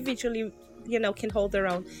individually, can hold their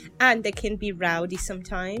own, and they can be rowdy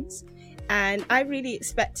sometimes. And I really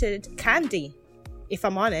expected Candy, if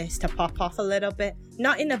I'm honest, to pop off a little bit.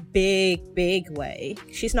 Not in a big way.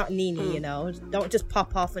 She's not Nene, Don't just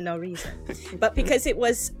pop off for no reason. But because it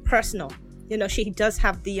was personal. She does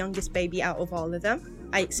have the youngest baby out of all of them.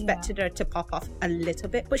 I expected her to pop off a little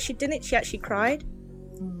bit, but she didn't. She actually cried.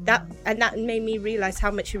 That made me realize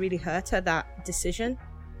how much it really hurt her, that decision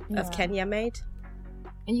of Kenya made.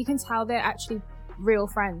 And you can tell they're actually real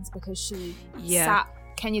friends, because she sat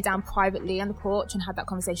Kenya down privately on the porch and had that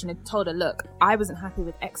conversation and told her, "Look, I wasn't happy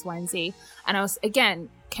with X, Y, and Z." And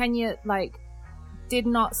Kenya did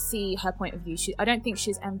not see her point of view. I don't think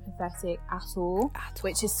she's empathetic at all,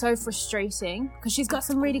 which is so frustrating, because she's got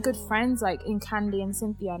some really good friends in Candy and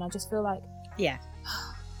Cynthia, and I just feel like I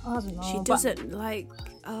don't know. She doesn't I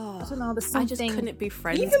don't know. There's something. I just couldn't be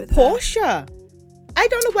friends even with Portia. Her. I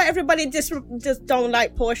don't know why everybody just don't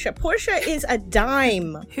like Portia. Portia is a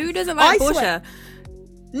dime. Who doesn't like Portia?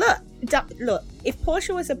 Look. If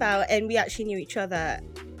Portia was about and we actually knew each other,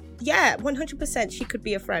 100% she could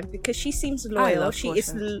be a friend, because she seems loyal. She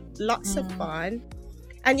is lots of fun.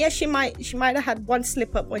 And yes, she might have had one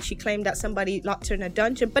slip up when she claimed that somebody locked her in a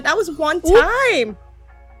dungeon, but that was one time.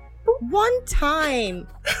 One time.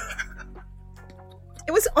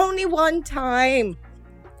 It was only one time.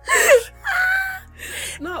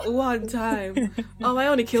 Not one time. Oh, I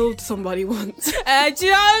only killed somebody once. Do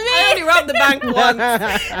you know what I only robbed the bank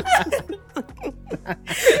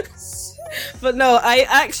once. But no, I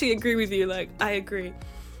actually agree with you. I agree.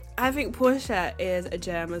 I think Portia is a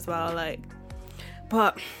gem as well.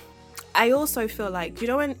 But I also feel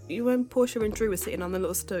when Portia and Drew were sitting on the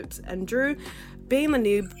little stoops, and Drew, being the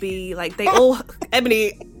newbie, they all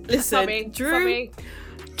Ebony, listen,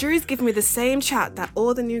 Drew's giving me the same chat that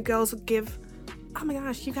all the new girls would give. Oh my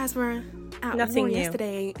gosh, you guys were out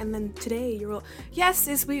yesterday, and then today you're all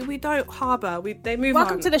we don't harbour. They move on.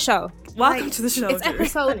 Welcome to the show. Welcome to the show. It's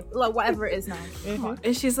episode whatever it is now.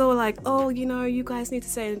 And she's all like, "Oh, you guys need to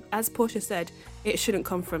say," as Portia said, "It shouldn't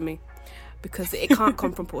come from me." because it can't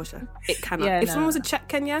come from Portia. It cannot. Yeah, if no. someone was to check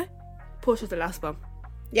Kenya, Portia's the last one.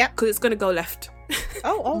 Yep. Because it's going to go left.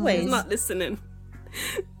 Oh, always. He's not listening.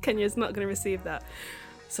 Kenya's not going to receive that.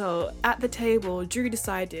 So at the table, Drew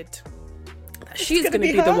decided that she's going to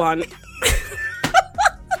be the one.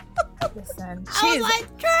 Listen, I was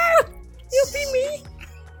like, Drew, you'll be me.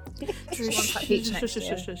 she wants that beach next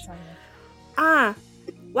year.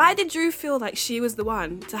 Why did Drew feel like she was the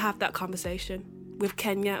one to have that conversation with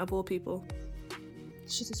Kenya of all people?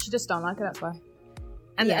 She just don't like it, that's why.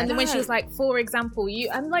 And Yeah. then when she was like, for example,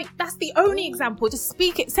 I'm like, that's the only example. Just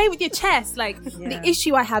speak it. Say it with your chest. Like, Yeah. the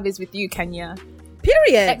issue I have is with you, Kenya.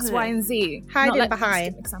 Period. X, Y, and Z. Hiding Not like behind.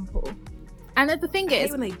 instant example. And then the thing I hate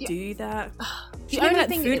is, when they do that. the Only only let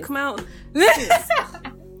the thing food is, come out.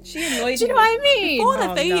 She annoyed do you know what I mean? Before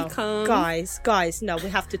the Oh, food no. comes. Guys, no, we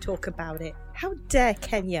have to talk about it. How dare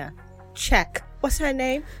Kenya check? What's her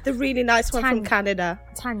name? The really nice one from Tanya. Canada.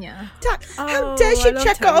 Tanya. How Oh, dare I she love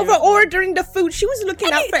check her Tanya. over ordering the food? She was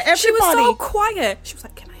looking out for everybody. She was so quiet. She was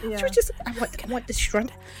like, "Can I have?" Yeah. She was just, I want the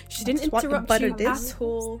shrimp. She didn't Just want the interrupt butter you this. at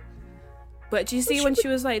all. But do you see when she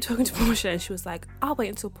was like talking to Portia and she was like, "I'll wait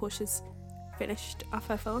until Portia's finished off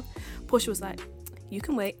her phone." Portia was like, "You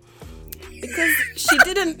can wait." Because she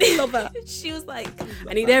didn't love her. She was like,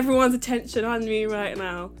 "I need everyone's attention on me right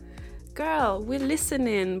now." Girl, we're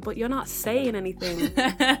listening, but you're not saying anything.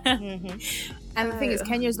 And the thing is,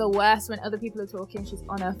 Kenya's the worst when other people are talking. She's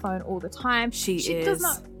on her phone all the time. She does is.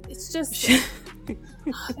 not. It's just.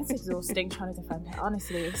 It's exhausting trying to defend her.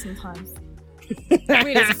 Honestly, sometimes.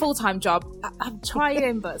 Really, it's a full-time job. I'm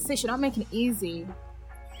trying, but sis, you're not making it easy.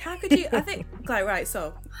 How could you? I think, like, right,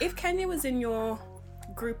 so if Kenya was in your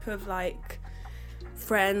group of like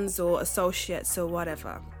friends or associates or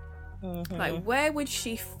whatever, like, where would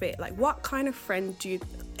she fit? Like, what kind of friend do you?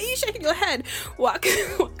 Are you shaking your head? What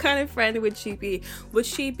kind of friend would she be? Would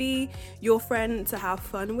she be your friend to have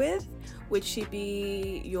fun with? Would she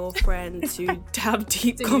be your friend to have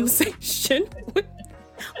deep conversation?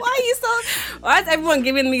 Why are you so? Why is everyone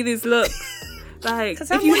giving me these looks? Like, 'Cause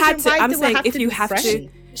if I'm you had wondering, to, why I'm do I saying have if to you be have to. friend?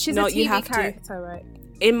 She's No, a you TV have to. character, right?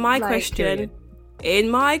 In my Like,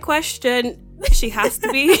 question, she has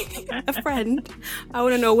to be a friend. I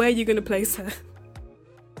want to know where you're going to place her.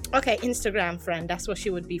 Okay, Instagram friend. That's what she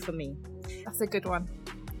would be for me. That's a good one.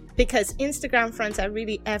 Because Instagram friends, I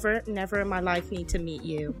really never in my life need to meet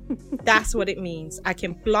you. That's what it means. I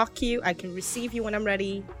can block you. I can receive you when I'm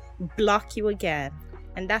ready. Block you again.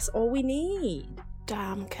 And that's all we need.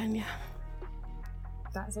 Damn, Kenya.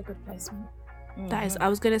 That's a good placement. That is, I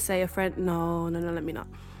was going to say a friend. No, let me not.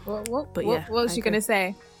 What But yeah, what was I she agree. gonna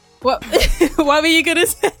say? What? What were you gonna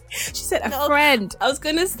say? She said a friend. I was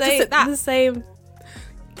going to say Just that. the same.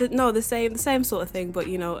 The same sort of thing, but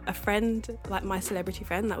you know, a friend like my celebrity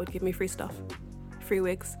friend that would give me free stuff, free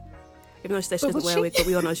wigs, even though she says she But doesn't would wear she? a wig, but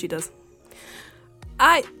we all know she does.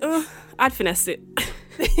 I'd finesse it.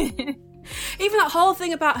 Even that whole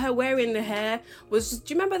thing about her wearing the hair was.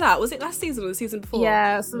 Do you remember that? Was it last season or the season before?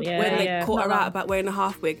 Yeah. Yeah. When they caught her Not out long. about wearing a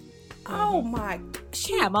half wig. Oh my!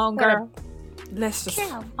 Come on, girl. Let's just.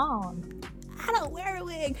 Come on. I don't wear a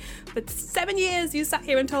wig. For 7 years, you sat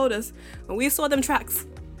here and told us, and we saw them tracks.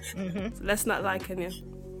 So let's not lie, Kenya.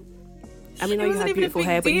 I mean, I know you wasn't had even a beautiful big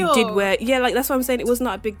hair, but you deal. did wear. Yeah, like that's what I'm saying. It was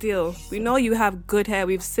not a big deal. We know you have good hair.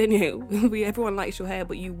 We've seen it. Everyone likes your hair,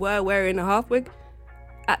 but you were wearing a half wig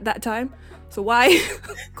at that time. So why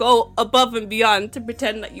go above and beyond to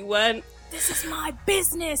pretend that you weren't? This is my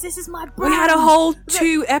business. This is my brand. We had a whole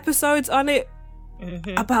 2 episodes on it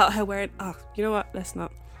about her wearing. Oh, you know what? Let's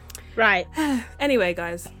not. Right. Anyway,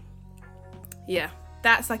 guys. Yeah,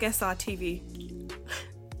 that's I guess our TV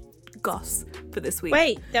goss for this week.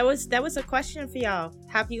 Wait, there was a question for y'all.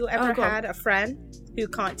 Have you ever go on. had a friend who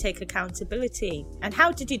can't take accountability? And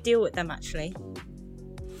how did you deal with them actually?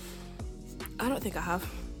 I don't think I have.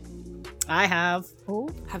 I have. Oh,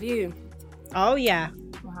 Have you? Oh yeah.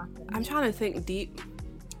 what happened? I'm trying to think deep.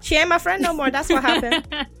 She ain't my friend no more. That's what happened.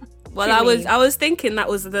 Well, What do you mean? I was thinking that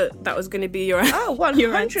was going to be your. Oh,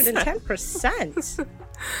 your answer. 110%.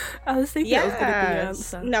 I was thinking that was going to be your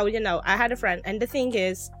Yes. answer. No, I had a friend, and the thing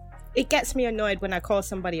is, it gets me annoyed when I call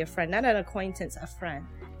somebody a friend, not an acquaintance, a friend.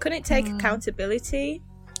 Couldn't take accountability,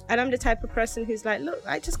 and I'm the type of person who's like, look,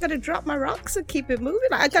 I just gotta drop my rocks and keep it moving.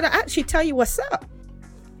 Like, I gotta actually tell you what's up,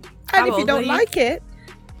 How and if you old don't were you? like it,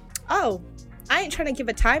 I ain't trying to give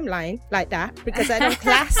a timeline like that because I don't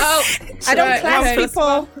class. I don't right, class okay.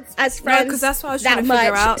 people as friends. 'cause that's what I was that trying to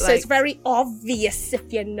figure much, out, so like- it's very obvious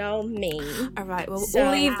if you know me. All right, well, So-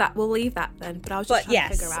 we'll leave that. We'll leave that then. But I was just But trying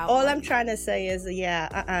to yes, figure out. all like, I'm trying to say is,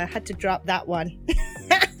 I had to drop that one.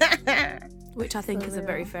 which I think For is a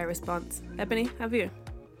very real. fair response. Ebony, have you?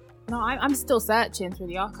 No, I'm still searching through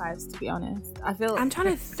the archives, to be honest. I'm trying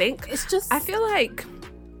to think. It's just... I feel like...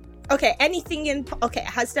 Okay, anything in... Okay,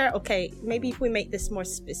 has there... Okay, maybe if we make this more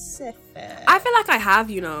specific. I feel like I have,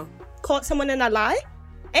 you know. Caught someone in a lie?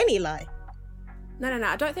 Any lie? No.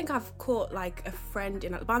 I don't think I've caught, like, a friend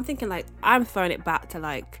in a... But I'm thinking, like, I'm throwing it back to,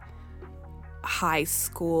 like, high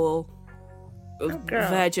school,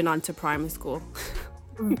 verging onto primary school.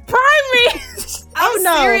 Primary? Oh,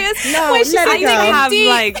 no. Serious? No, Wait, she's let it thinking go. have, deep.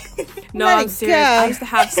 like... No, Let I'm it serious. go. I used to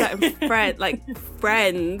have certain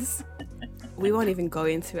friends... We won't even go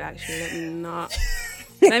into it, actually.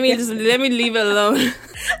 Let me leave it alone.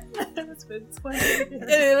 That's been 20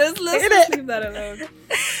 Let's leave that alone.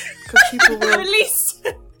 Because people will... Release.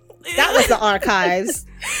 That was the archives.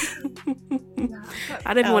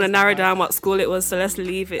 I didn't want to narrow down what school it was, so let's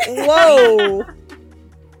leave it. Whoa.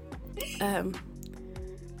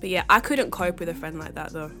 But yeah, I couldn't cope with a friend like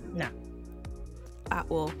that, though. No. At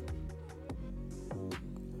all.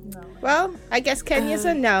 No. Well, I guess Kenya's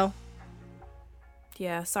a no.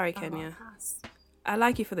 Yeah, sorry, Kenya. I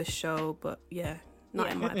like you for the show, but yeah, not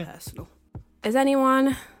in my personal. Has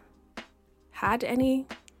anyone had any,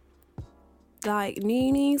 like,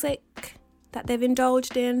 new music that they've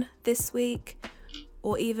indulged in this week?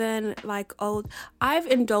 Or even, like, old... I've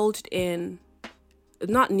indulged in,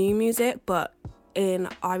 not new music, but in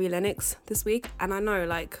Ari Lennox this week. And I know,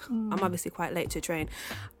 like, I'm obviously quite late to train.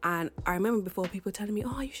 And I remember before people telling me,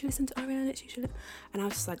 oh, you should listen to Ari Lennox, you should... And I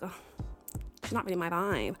was just like, oh... She's not really my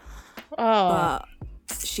vibe, but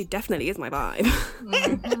she definitely is my vibe.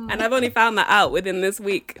 And I've only found that out within this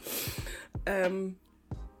week. But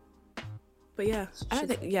yeah,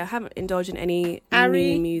 I haven't indulged in any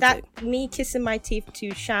Ari, new music. that me kissing my teeth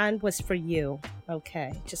to Shan was for you.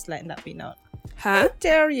 Okay, just letting that be known. Huh? How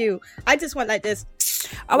dare you? I just went like this.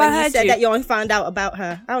 Oh, when I heard you said you. that you only found out about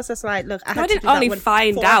her. I was just like, look, I I had to didn't do that only one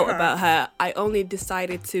find for out her. about her. I only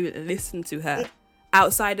decided to listen to her.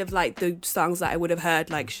 Outside of, like, the songs that I would have heard,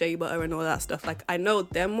 like Shea Butter and all that stuff. Like, I know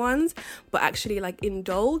them ones, but actually, like,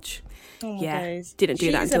 indulge. Didn't do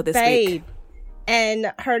that until this week.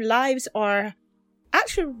 And her lives are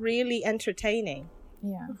actually really entertaining.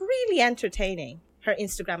 Yeah. Really entertaining, her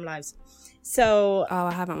Instagram lives. So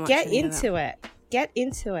I haven't watched get any of into it. Get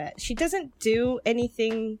into it. She doesn't do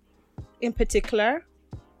anything in particular.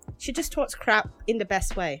 She just talks crap in the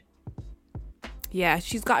best way. Yeah,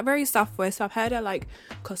 she's got a very soft voice. So I've heard her, like,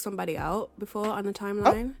 cuss somebody out before on the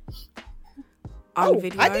timeline. On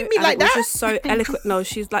video. I didn't mean and like it was that. just so eloquent. No,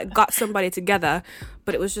 she's, like, got somebody together,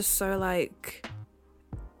 but it was just so, like,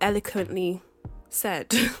 eloquently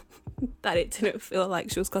said that it didn't feel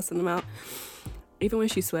like she was cussing them out. Even when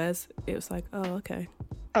she swears, it was like, oh, okay.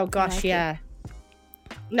 Oh gosh, like yeah.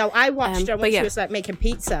 No, I watched her when she was, like, making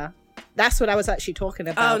pizza. That's what I was actually talking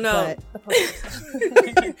about. Oh no!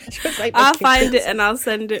 Like, I'll find it and I'll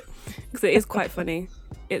send it because it is quite funny.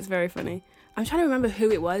 It's very funny. I'm trying to remember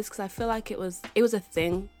who it was because I feel like it was a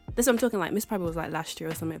thing. This I'm talking like. This probably was like last year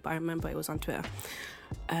or something, but I remember it was on Twitter.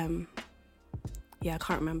 Yeah, I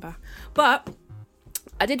can't remember, but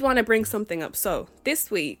I did want to bring something up. So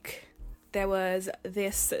this week there was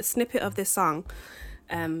this snippet of this song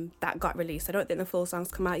that got released. I don't think the full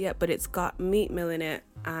song's come out yet, but it's got Meat Mill in it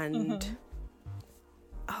and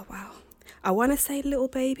oh wow, I want to say Little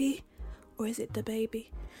Baby, or is it the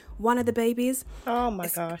baby? One of the babies. Oh my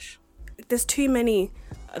gosh, there's too many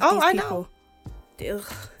of these I people.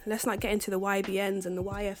 Ugh, let's not get into the YBNs and the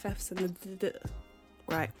YFFs and the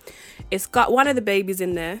right. It's got one of the babies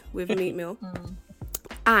in there with Meat Mill.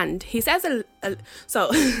 And he says so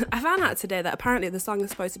I found out today that apparently the song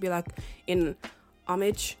is supposed to be like in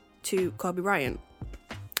homage to Kobe Bryant,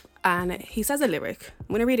 and he says a lyric.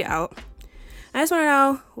 I'm gonna read it out. I just want to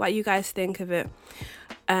know what you guys think of it.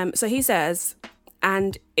 So he says,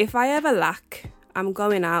 and if I ever lack, I'm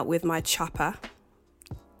going out with my chopper,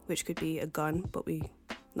 which could be a gun, but we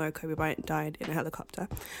know Kobe Bryant died in a helicopter.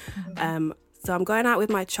 So I'm going out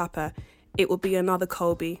with my chopper, it will be another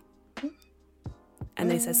Kobe. And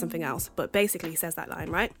then he says something else, but basically he says that line,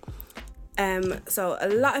 right? So a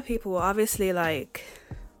lot of people were obviously like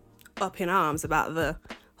up in arms about the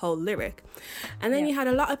whole lyric, and then you had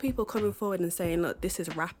a lot of people coming forward and saying, look, this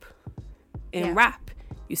is rap. In rap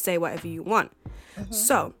you say whatever you want.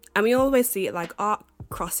 So, and we always see it like art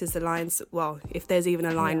crosses the lines. Well, if there's even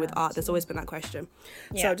a line with art, there's always been that question.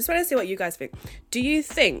 So I just want to see what you guys think. Do you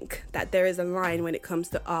think that there is a line when it comes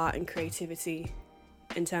to art and creativity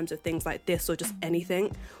in terms of things like this, or just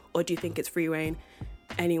anything, or do you think it's free reign,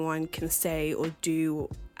 anyone can say or do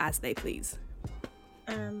as they please?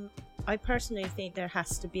 I personally think there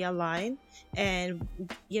has to be a line, and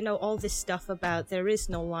you know, all this stuff about there is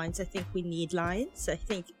no lines, I think we need lines. I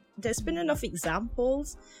think there's been enough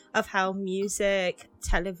examples of how music,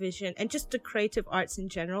 television, and just the creative arts in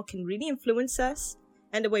general can really influence us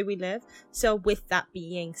and the way we live. So with that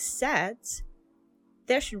being said,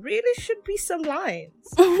 there really should be some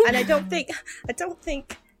lines. And I don't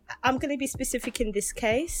think I'm going to be specific in this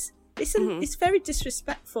case. It's very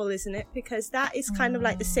disrespectful, isn't it? Because that is kind of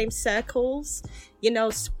like the same circles. You know,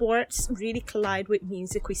 sports really collide with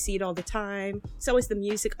music. We see it all the time. So is the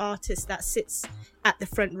music artist that sits at the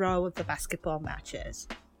front row of the basketball matches.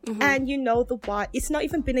 And you know why. It's not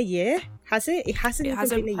even been a year, has it? It hasn't been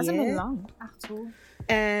a year. Hasn't been long at all.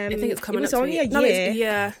 I think it's coming it was up to only it. a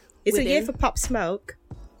year. It's within. a year for Pop Smoke.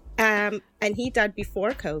 And he died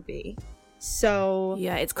before Kobe. So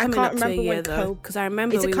yeah, it's coming up to a year though, because I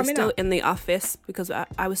remember we were still in the office because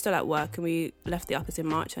I was still at work, and we left the office in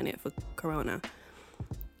March on it for Corona.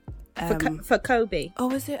 For Kobe. Oh,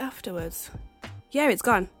 was it afterwards? Yeah, it's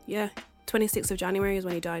gone. Yeah, 26th of January is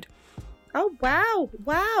when he died. Oh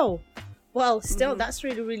wow! Well, still, that's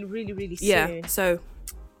really soon. Yeah, so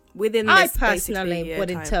within this, I personally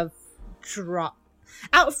wouldn't have dropped.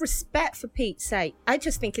 Out of respect, for Pete's sake, I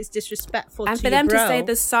just think it's disrespectful. And to for them bro. to say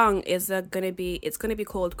the song is gonna be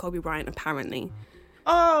called Kobe Bryant, apparently.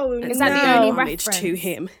 Oh, is that the only homage reference to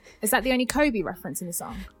him? Is that the only Kobe reference in the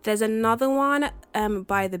song? There's another one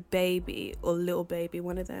by the Baby or Little Baby,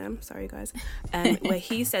 one of them. Sorry guys, where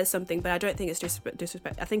he says something, but I don't think it's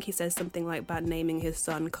disrespect. I think he says something like about naming his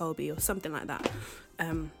son Kobe or something like that.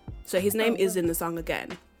 So his name is in the song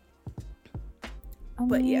again.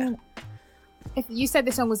 But yeah. If you said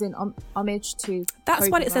this song was in homage to that's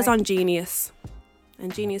Kobe, what it says right? on Genius,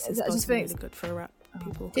 and Genius is supposed to be really good for rap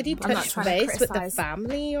people. Did he touch base with the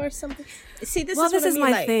family or something? See, this is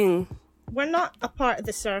my thing. We're not a part of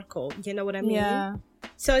the circle, you know what I mean? Yeah.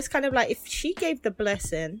 So it's kind of like, if she gave the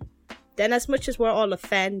blessing, then as much as we're all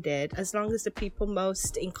offended, as long as the people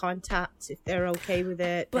most in contact, if they're okay with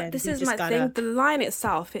it, but then this we is just my thing. The line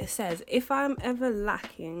itself, it says, if I'm ever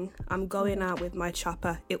lacking, I'm going out with my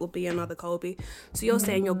chopper, it will be another Kobe. So you're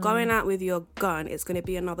saying you're going out with your gun, it's going to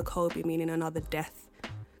be another Kobe, meaning another death.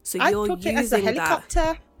 So you're took using it as a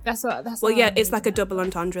helicopter. That's well, yeah, it's like a double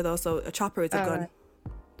entendre though. So a chopper is a gun.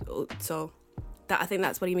 Right. So that, I think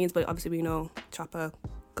that's what he means. But obviously we know chopper,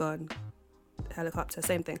 gun, helicopter,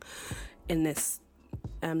 same thing in this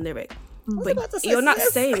lyric. But you're not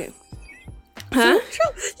saying it. Huh?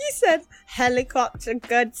 You said helicopter,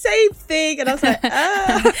 gun, same thing, and I was like,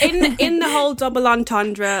 in the whole double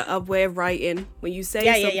entendre of we're writing, when you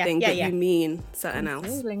say something but you mean something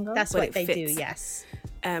else. That's what they do. Yes.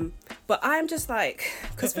 But I'm just like,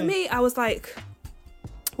 because for me, I was like,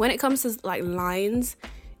 when it comes to like lines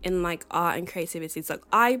in like art and creativity, it's like,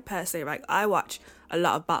 I personally, like, I watch a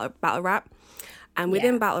lot of battle rap. And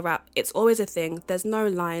within battle rap, it's always a thing. There's no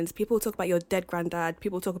lines. People talk about your dead granddad.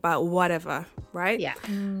 People talk about whatever, right? Yeah.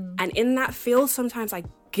 And in that field, sometimes I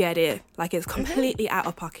get it. Like, it's completely out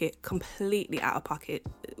of pocket. Completely out of pocket.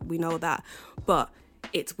 We know that. But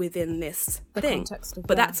it's within this thing.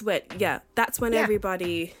 But that's when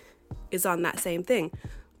everybody is on that same thing.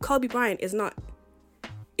 Kobe Bryant is not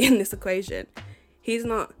in this equation. He's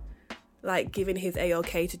not, like, giving his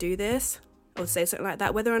A-OK to do this. Or say something like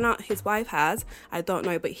that. Whether or not his wife has, I don't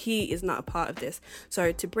know, but he is not a part of this.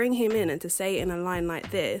 So to bring him in and to say it in a line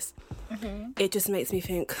like this, it just makes me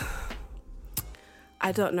think,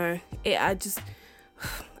 I don't know.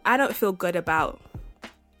 I don't feel good about,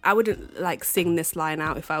 I wouldn't like sing this line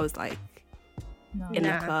out if I was like in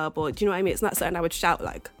a club, or do you know what I mean? It's not something I would shout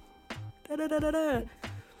like, da da da da da.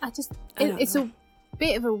 It's a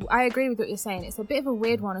bit of a, I agree with what you're saying. It's a bit of a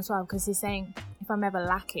weird one as well, because he's saying, if I'm ever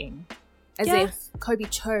lacking, as if Kobe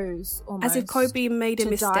chose almost, as if Kobe made a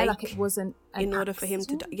mistake, die, like it wasn't in order for him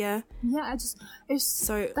to die. That's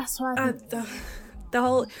why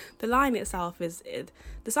the line itself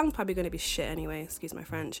the song's probably going to be shit anyway, excuse my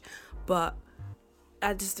French, but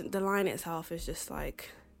the line itself is just like,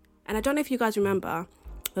 and I don't know if you guys remember,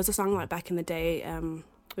 there was a song like back in the day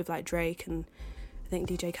with like Drake and I think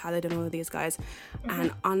DJ Khaled and all of these guys,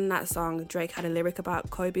 and on that song Drake had a lyric about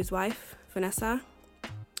Kobe's wife Vanessa,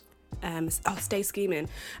 Stay Scheming,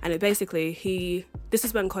 and it basically this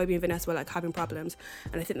is when Kobe and Vanessa were like having problems,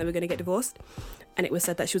 and I think they were going to get divorced, and it was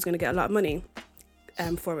said that she was going to get a lot of money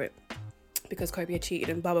for it because Kobe had cheated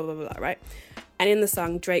and blah blah blah blah, right? And in the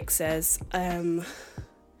song Drake says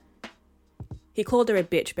he called her a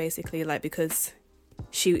bitch basically, like, because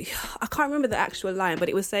I can't remember the actual line, but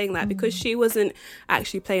it was saying that because she wasn't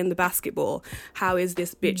actually playing the basketball, how is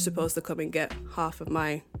this bitch supposed to come and get half of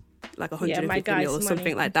my like 150 mil or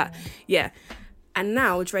something like that? Yeah. And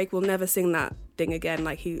now Drake will never sing that thing again.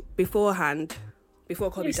 Like, he before before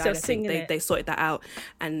Kobe You're died, still I think singing they it. sorted that out.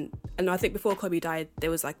 And I think before Kobe died, there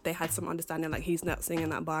was like, they had some understanding, like he's not singing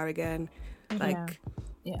that bar again. Like,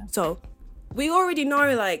 Yeah. so we already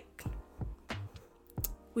know, like,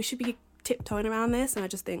 we should be tiptoeing around this. And I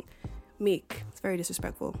just think, Meek, it's very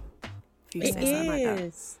disrespectful if you say something like that.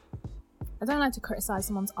 is. I don't like to criticize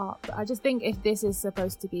someone's art, but I just think if this is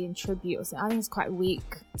supposed to be in tribute or something, I think it's quite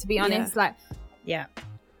weak, to be honest. Like, Yeah.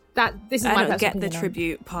 that this is I my don't get personal the opinion on-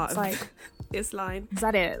 tribute part It's of like, this line. is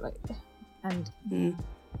that it? Like, and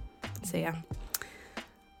So yeah,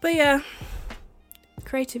 but yeah,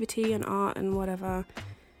 creativity and art and whatever,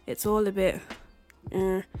 it's all a bit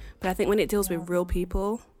but I think when it deals with real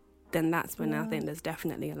people, then that's when I think there's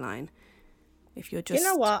definitely a line. If you're just, You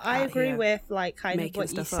know what? I out agree here with like kind of making what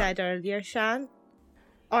you stuff up. said earlier, Shan.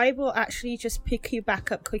 I will actually just pick you back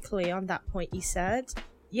up quickly on that point you said.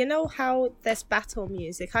 You know how there's battle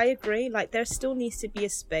music? I agree. Like, there still needs to be a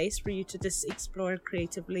space for you to just explore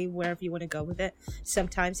creatively wherever you want to go with it.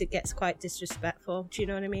 Sometimes it gets quite disrespectful. Do you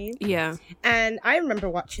know what I mean? Yeah, And I remember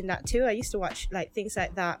watching that too. I used to watch like things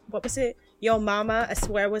like that. What was it? Yo Mama, I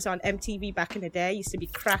swear, was on MTV back in the day. I used to be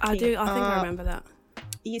cracking I think I up. remember that.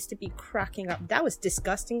 It used to be cracking up. That was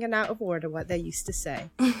disgusting and out of order, what they used to say.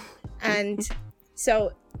 And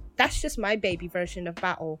so that's just my baby version of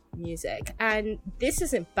battle music. And this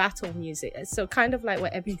isn't battle music. So kind of like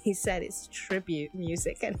what Ebony said, it's tribute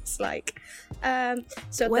music. And it's like,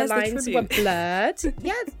 so Where's the the lines were tribute? blurred.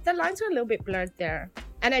 Yeah, the lines were a little bit blurred there.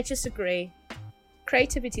 And I just agree.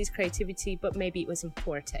 Creativity is creativity, but maybe it was in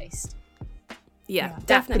poor taste. Yeah, Yeah.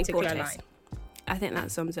 definitely That poor particular taste. I think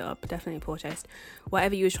that sums it up. Definitely poor taste.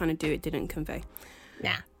 Whatever you was trying to do, it didn't convey.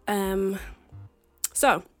 Nah.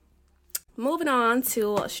 So moving on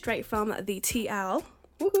to straight from the TL.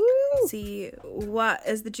 Woohoo! See what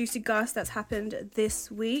is the juicy goss that's happened this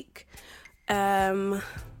week.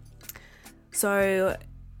 So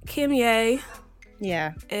Kim Ye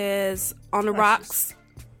Yeah. is on the Precious. rocks.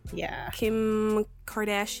 Yeah. Kim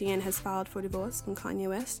Kardashian has filed for divorce from Kanye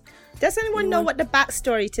West. Does anyone know what the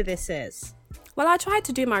backstory to this is? Well, I tried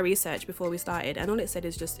to do my research before we started, and all it said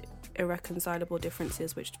is just irreconcilable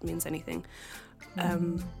differences, which means anything.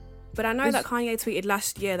 But I know that Kanye tweeted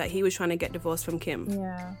last year that he was trying to get divorced from Kim.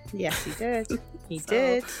 yeah, Yes, he did. He So,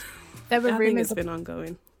 did. there were I think rumors. it's been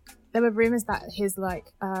ongoing. There were rumors that his like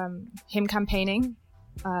him campaigning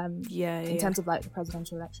Yeah, in terms of like the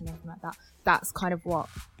presidential election and everything like that. That's kind of what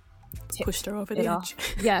tipped pushed her over it the off.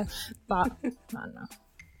 edge. Yeah, but I don't know.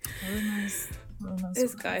 Rumors.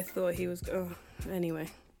 This guy thought he was. Oh, anyway,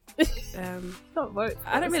 Not vote.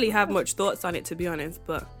 I don't really have much thoughts on it, to be honest,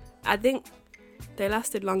 but I think they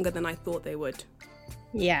lasted longer than I thought they would.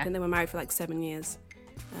 Yeah. And they were married for like 7 years,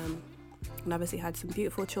 and obviously had some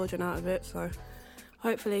beautiful children out of it. So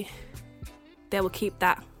hopefully they will keep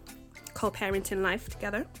that co-parenting life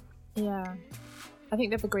together. Yeah, I think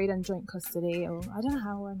they've agreed on joint custody, or I don't know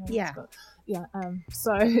how. Yeah. But yeah.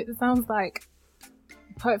 So it sounds like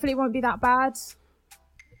hopefully it won't be that bad.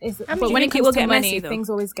 I But mean, when you it think it comes will to get money, messy, though? things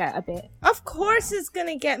always get a bit. Of course it's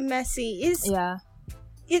gonna get messy. Yeah.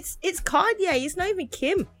 It's Kanye. It's not even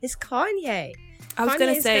Kim. It's Kanye. I was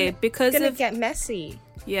gonna Kanye's say because gonna of get messy.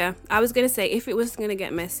 yeah, I was gonna say if it was gonna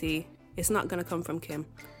get messy, it's not gonna come from Kim.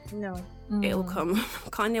 No. It'll come.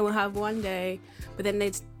 Kanye will have one day, but then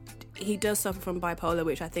he does suffer from bipolar,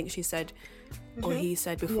 which I think she said, or he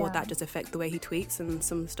said before, Yeah. that just affect the way he tweets and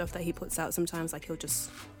some stuff that he puts out. Sometimes, like he'll just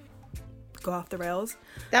go off the rails.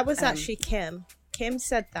 That was actually Kim. Kim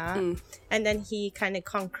said that, Mm. and then he kind of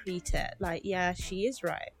concrete it. Like, yeah, she is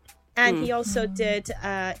right. And he also did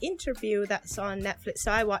an interview that's on Netflix.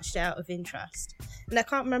 So I watched it out of interest, and I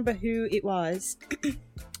can't remember who it was,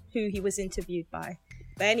 who he was interviewed by.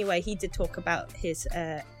 But anyway, he did talk about his,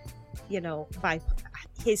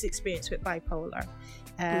 his experience with bipolar,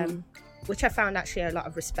 which I found actually a lot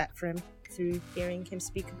of respect for him through hearing him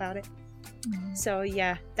speak about it. So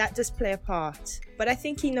yeah, that does play a part, but I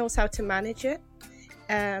think he knows how to manage it.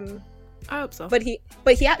 I hope so. But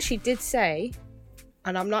he actually did say,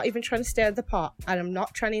 and I'm not even trying to stir the pot, and I'm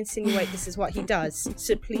not trying to insinuate this is what he does.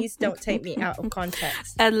 So please don't take me out of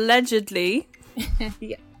context. Allegedly.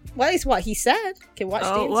 Yeah. Well, it's what he said. Okay, watch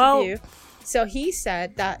the interview. So he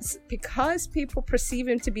said that because people perceive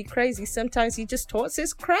him to be crazy, sometimes he just talks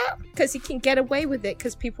his crap because he can get away with it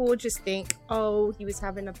because people will just think, oh, he was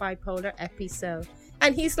having a bipolar episode.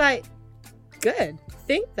 And he's like, good,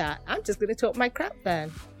 think that. I'm just going to talk my crap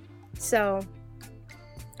then. So,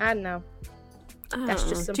 I don't know. That's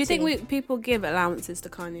just something. Do you think people give allowances to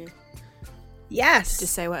Kanye? Yes.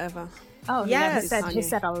 Just say whatever. Oh, Yes. yeah, he Kanye.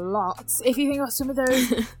 said a lot. If you think of some of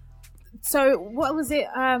those, so what was it?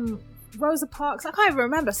 Rosa Parks. I can't even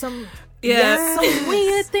remember some. Yeah. Some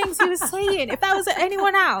weird things he was saying. If that was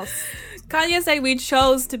anyone else. Kanye said we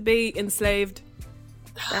chose to be enslaved.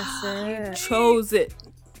 That's it. Chose it.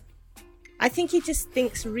 I think he just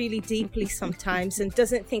thinks really deeply sometimes and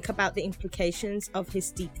doesn't think about the implications of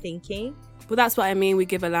his deep thinking. Well, that's what I mean. We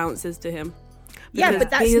give allowances to him. Yeah, but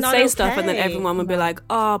that's he'll not say okay. stuff and then everyone will be like,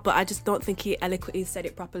 oh, but I just don't think he eloquently said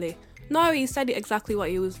it properly. No, he said it exactly what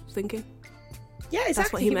he was thinking. Yeah, exactly.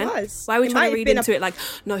 That's what he meant. Was. Why are we It trying might to have read been into it like,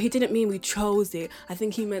 no, he didn't mean we chose it. I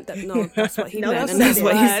think he meant that. No, that's what he No, meant. that's And not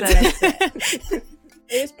that's it. what he said.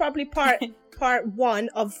 It was probably part one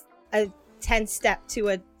of a 10-step to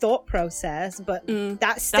a thought process, but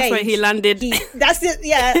that stage, That's where he landed. That's it.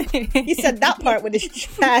 Yeah, he said that part with his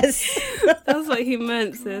chest. That's what he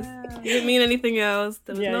meant, sis. He didn't mean anything else.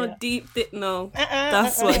 There was no deep. No,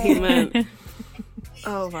 that's what he meant.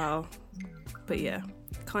 Oh wow. But yeah,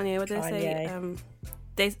 Kanye. What did they say?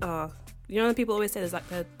 You know, people always say there's like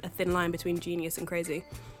a thin line between genius and crazy,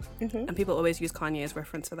 and people always use Kanye as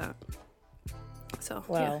reference for that. So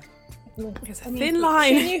well. Yeah. It's a thin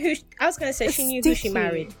line. She knew I was going to say she knew who she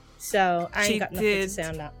married, so I ain't got nothing to say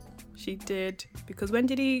on that. She did, because when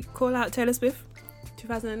did he call out Taylor Swift?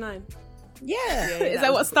 2009. Yeah. Is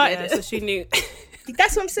that what started it? So she knew.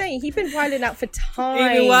 That's what I'm saying. He's been wilding out for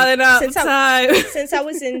time. He's been wilding out for time. Since I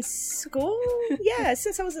was in school. Yeah,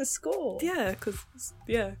 since I was in school. Yeah, because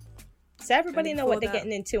So everybody know what they're that.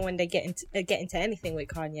 getting into when they get into anything with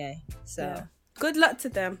Kanye. So yeah. Good luck to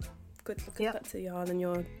them. Good luck to y'all and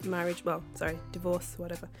your marriage. Well, sorry, divorce,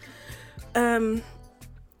 whatever. I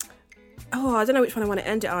don't know which one I want to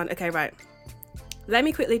end it on. Okay, right. Let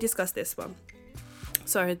me quickly discuss this one.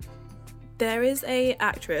 So, there is a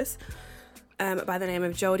actress by the name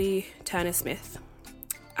of Jodie Turner-Smith,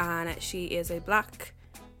 and she is a black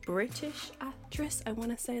British actress. I want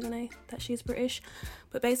to say the name that she's British,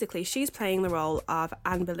 but basically she's playing the role of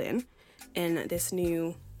Anne Boleyn in this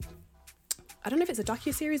new, I don't know if it's a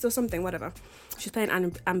docu-series or something, whatever. She's playing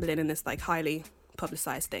Anne Boleyn in this like highly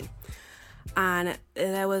publicised thing. And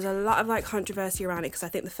there was a lot of like controversy around it because I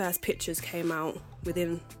think the first pictures came out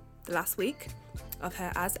within the last week of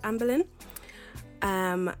her as Anne Boleyn.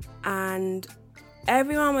 And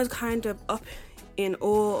everyone was kind of up in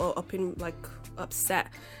awe or up in like upset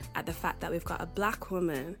at the fact that we've got a black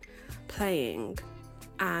woman playing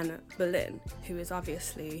Anne Boleyn, who is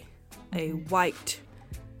obviously a white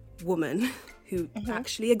woman who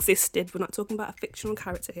actually existed. We're not talking about a fictional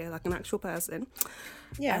character here, like an actual person.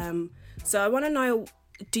 yeah. So I want to know,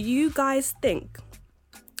 do you guys think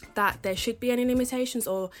that there should be any limitations,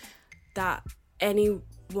 or that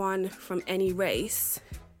anyone from any race,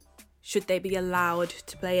 should they be allowed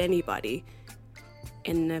to play anybody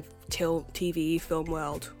in the TV film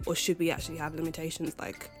world, or should we actually have limitations?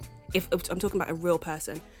 Like, if I'm talking about a real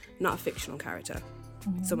person, not a fictional character,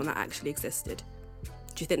 someone that actually existed.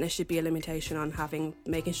 Do you think there should be a limitation on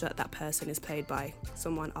making sure that person is played by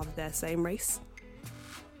someone of their same race?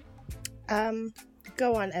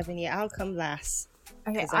 Go on, Ebony. I'll come last.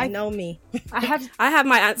 Okay, I know me. I have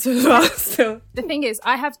my answer as well. So the thing is,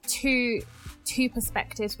 I have two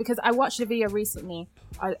perspectives, because I watched a video recently.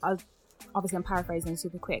 I obviously I'm paraphrasing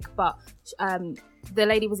super quick, but the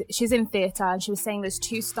lady she's in theatre, and she was saying there's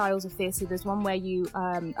two styles of theatre. There's one where you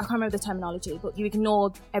I can't remember the terminology, but you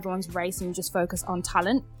ignore everyone's race and you just focus on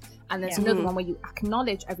talent. And there's another one where you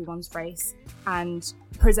acknowledge everyone's race and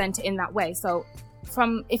present it in that way. So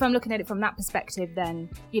if I'm looking at it from that perspective, then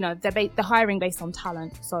they're hiring based on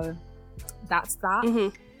talent, so that's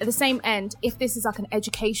that. At the same end, if this is like an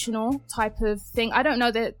educational type of thing, I don't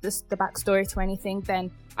know the backstory to anything,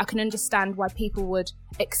 then I can understand why people would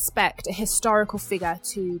expect a historical figure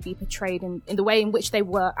to be portrayed in the way in which they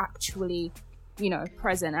were actually,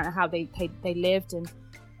 present, and how they lived, and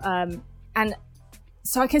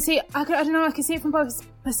so I can see I can see it from both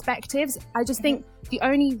perspectives. I just think the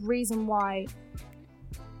only reason why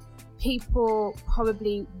people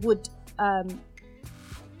probably would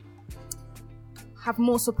have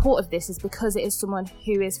more support of this is because it is someone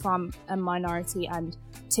who is from a minority, and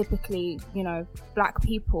typically, black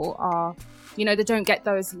people are, they don't get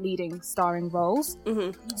those leading starring roles.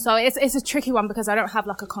 So it's a tricky one, because I don't have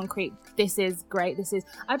like a concrete, this is great, at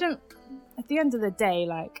the end of the day,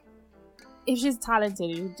 like, if she's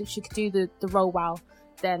talented, if she could do the role well,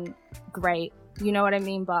 then great. You know what I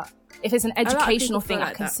mean? But if it's an educational thing,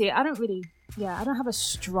 I can see it. I don't have a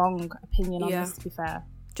strong opinion on this, to be fair.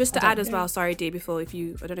 Just to add as well, sorry Dee, before I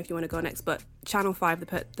don't know if you want to go next, but Channel 5,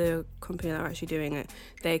 the company that are actually doing it,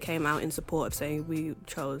 they came out in support of saying we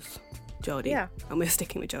chose Jodie, and we're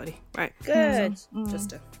sticking with Jodie, right? Good.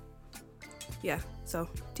 Just to yeah. So,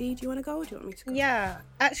 Dee, do you want to go or do you want me to go? Yeah,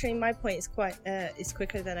 actually, my point is is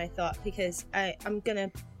quicker than I thought, because I'm gonna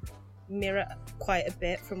mirror quite a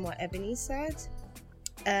bit from what Ebony said,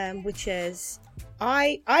 which is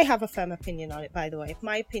I have a firm opinion on it. By the way,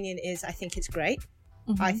 my opinion is I think it's great.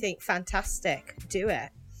 I think fantastic, do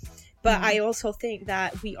it. But I also think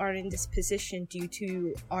that we are in this position due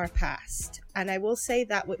to our past, and I will say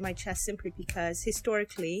that with my chest simply because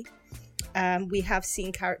historically. We have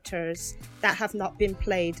seen characters that have not been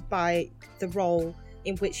played by the role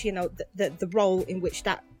in which, you know, the role in which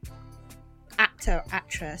that actor or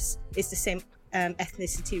actress is the same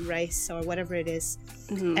ethnicity, race, or whatever it is,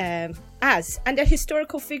 as. And they're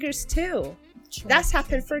historical figures too. True. That's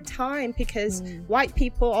happened for a time because white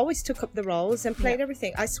people always took up the roles and played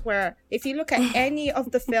everything. I swear, if you look at any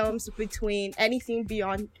of the films between anything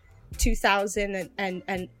beyond 2000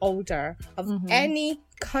 and older of any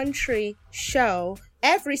country show,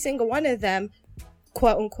 every single one of them,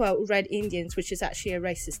 quote unquote, red Indians, which is actually a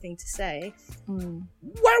racist thing to say,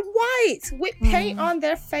 were white with paint on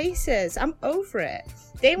their faces. I'm over it.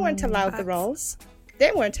 They weren't allowed the roles.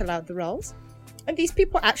 They weren't allowed the roles. And these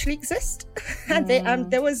people actually exist. And they,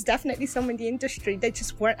 there was definitely some in the industry, they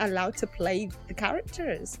just weren't allowed to play the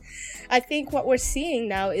characters. I think what we're seeing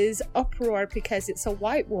now is uproar because it's a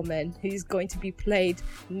white woman who's going to be played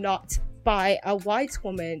not by a white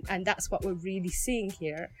woman, and that's what we're really seeing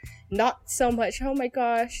here. Not so much, oh my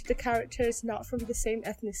gosh, the character is not from the same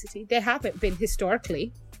ethnicity. They haven't been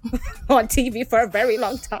historically on TV for a very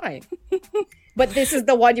long time. But this is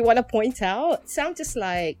the one you want to point out? So I'm just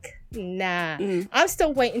like, nah. I'm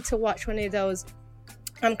still waiting to watch one of those.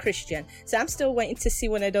 I'm Christian, so I'm still waiting to see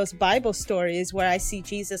one of those Bible stories where I see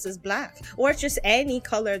Jesus as black, or just any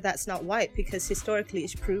color that's not white, because historically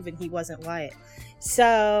it's proven he wasn't white.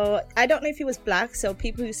 So I don't know if he was black, so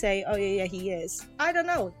people who say, oh yeah, he is, I don't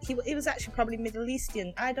know. He was actually probably Middle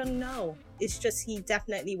Eastern. I don't know. It's just he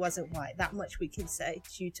definitely wasn't white. That much we can say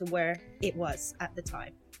due to where it was at the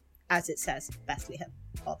time. As it says, Bethlehem,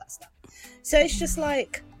 all that stuff. So it's just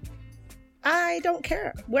like, I don't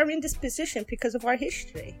care. We're in this position because of our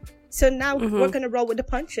history. So now we're going to roll with the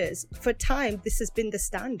punches. For time, this has been the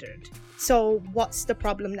standard. So what's the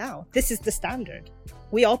problem now? This is the standard.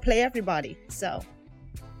 We all play everybody, so.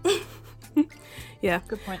 Yeah.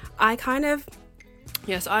 Good point. I kind of,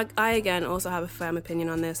 yes, I again also have a firm opinion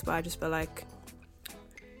on this, but I just feel like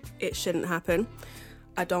it shouldn't happen.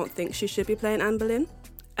 I don't think she should be playing Anne Boleyn.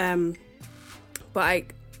 But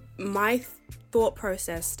my thought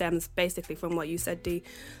process stems basically from what you said, Dee.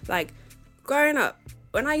 Like, growing up,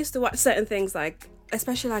 when I used to watch certain things, like,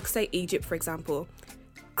 especially like, say, Egypt, for example,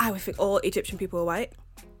 I would think all Egyptian people are white.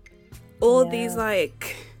 All these,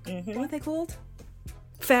 like, what are they called?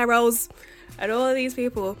 Pharaohs. And all of these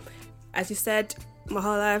people, as you said, my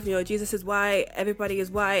whole life, you know, Jesus is white, everybody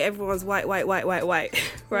is white, everyone's white,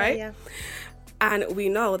 right? Yeah. And we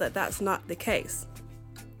know that that's not the case.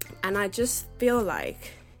 And I just feel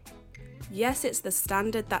like, yes, it's the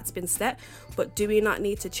standard that's been set, but do we not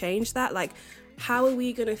need to change that? Like, how are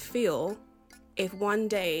we going to feel if one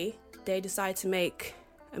day they decide to make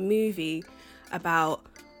a movie about,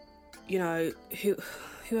 you know, who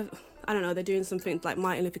I don't know, they're doing something like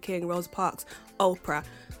Martin Luther King, Rosa Parks, Oprah,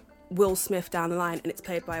 Will Smith down the line, and it's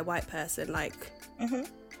played by a white person? Like,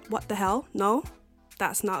 what the hell? No,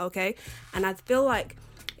 that's not okay. And I feel like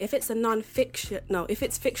if it's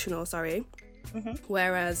fictional,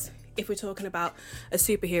 whereas if we're talking about a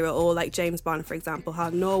superhero or like James Bond, for example, how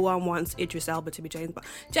no one wants Idris Elba to be James Bond.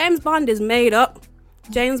 James Bond is made up.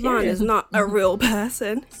 James Bond is not a real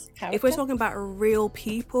person. If we're talking about real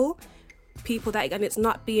people that, and it's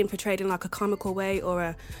not being portrayed in like a comical way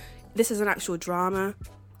or this is an actual drama,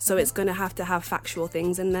 so it's going to have factual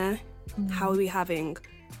things in there. How are we having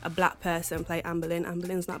a black person play Anne Boleyn? Anne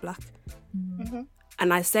Boleyn's not black.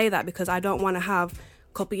 And I say that because I don't want to have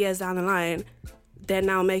a couple years down the line, they're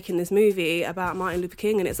now making this movie about Martin Luther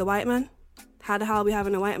King and it's a white man. How the hell are we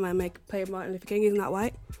having a white man play Martin Luther King? Isn't that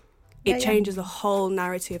white? It changes the whole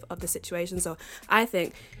narrative of the situation. So I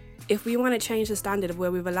think if we want to change the standard of where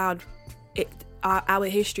we've allowed our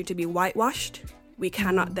history to be whitewashed, we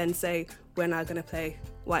cannot then say we're not going to play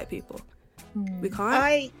white people. We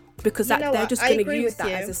can't. Because they're just going to use that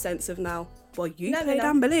as a sense of now, well, you played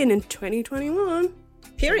Anne Boleyn in 2021.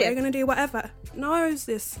 Period. So we're going to do whatever. No, is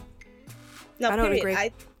this? No, I don't agree.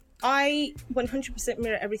 I 100%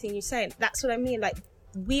 mirror everything you're saying. That's what I mean. Like,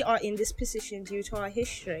 we are in this position due to our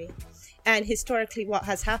history and historically what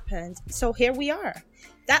has happened. So here we are.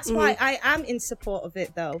 That's why I am in support of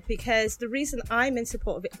it, though, because the reason I'm in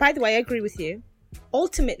support of it, by the way, I agree with you.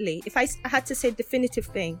 Ultimately, if I had to say definitive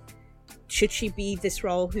thing, should she be this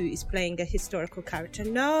role who is playing a historical character?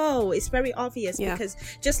 No, it's very obvious because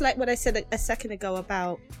just like what I said a second ago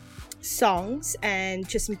about songs and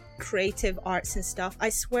just creative arts and stuff, I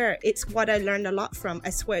swear it's what I learned a lot from. I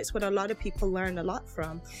swear it's what a lot of people learn a lot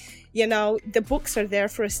from. You know, the books are there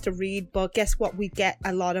for us to read, but guess what we get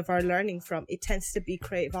a lot of our learning from? It tends to be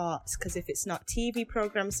creative arts, because if it's not TV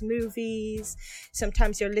programs, movies,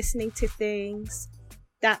 sometimes you're listening to things.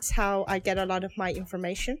 That's how I get a lot of my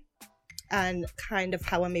information and kind of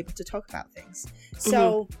how I'm able to talk about things.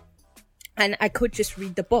 So, and I could just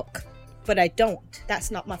read the book, but I don't.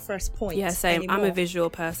 That's not my first point. Yeah, same. Anymore. I'm a visual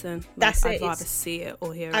person. That's I'd it. rather see it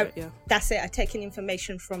or hear it. Yeah, that's it. I take in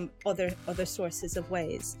information from other sources of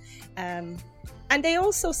ways. And they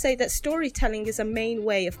also say that storytelling is a main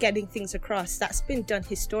way of getting things across. That's been done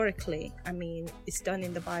historically. I mean, it's done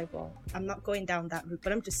in the Bible. I'm not going down that route,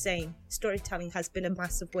 but I'm just saying storytelling has been a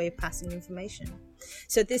massive way of passing information.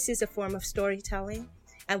 So this is a form of storytelling.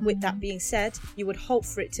 And with that being said, you would hope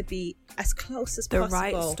for it to be as close as possible. The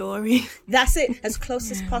right story. That's it. As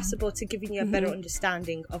close as possible to giving you a better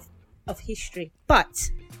understanding of history.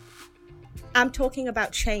 But I'm talking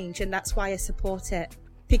about change, and that's why I support it.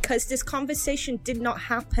 Because this conversation did not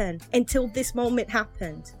happen until this moment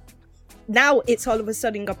happened. Now it's all of a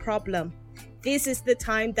sudden a problem. This is the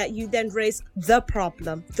time that you then raise the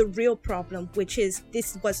problem, the real problem, which is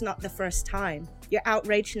this was not the first time. You're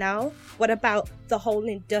outraged now? What about the whole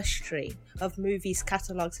industry of movies,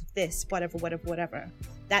 catalogs of this, whatever,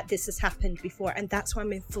 that this has happened before? And that's why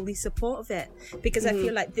I'm in fully support of it. Because I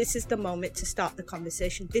feel like this is the moment to start the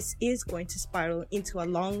conversation. This is going to spiral into a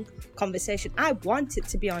long conversation. I want it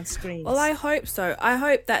to be on screens. Well, I hope so. I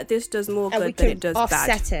hope that this does more good than it does bad.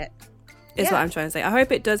 Offset it. Is what I'm trying to say. I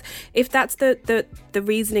hope it does. If that's the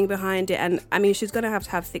reasoning behind it, and I mean, she's going to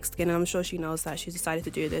have thick skin, and I'm sure she knows that. She's decided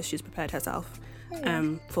to do this. She's prepared herself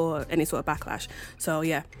for any sort of backlash. So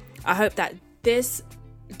yeah, I hope that this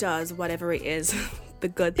does whatever it is, the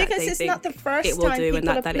good that because they it's think not the first it will time do, and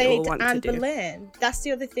people that have it will played want Anne to do. Boleyn. That's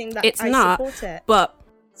the other thing that It's I not, support it. but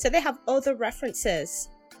so they have other references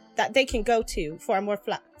that they can go to for a more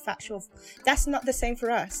factual. That's not the same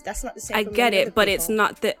for us. That's not the same. I for get many it, other but people. it's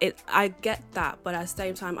not that it. I get that, but at the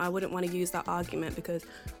same time, I wouldn't want to use that argument because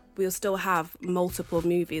we'll still have multiple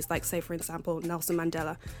movies. Like, say for example, Nelson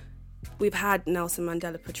Mandela. We've had Nelson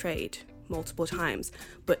Mandela portrayed multiple times,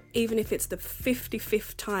 but even if it's the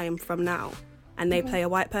 55th time from now and they play a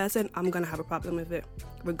white person, I'm gonna have a problem with it,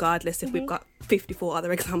 regardless if we've got 54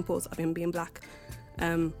 other examples of him being black.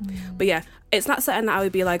 But yeah, it's not something that I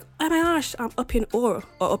would be like, oh my gosh, I'm up in awe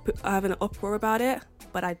or having an uproar about it,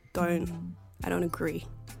 but I don't agree.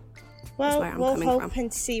 Well, we'll hope from.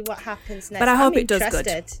 and see what happens next. But I hope it does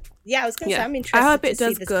good. Yeah, I was going to say, I'm interested I hope to it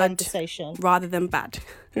does see this good conversation. rather than bad.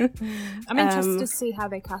 I'm interested to see how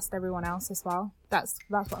they cast everyone else as well. That's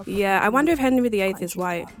what I've I wonder if Henry VIII is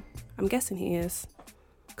white. I'm guessing he is.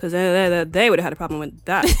 Because they would have had a problem with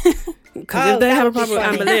that. Because if they have a problem with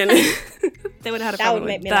Anne Boleyn, they would have had a problem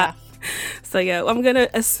with that. So yeah, I'm going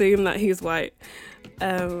to assume that he's white.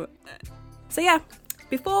 So yeah,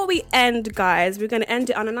 before we end, guys, we're going to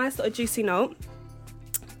end it on a nice little juicy note.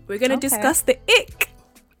 We're going to discuss the ick.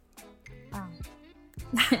 Wow.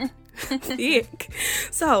 The ick.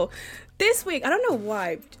 So this week, I don't know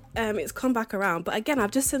why it's come back around, but again,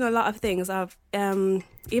 I've just seen a lot of things. I've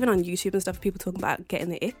even on YouTube and stuff, people talking about getting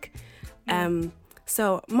the ick.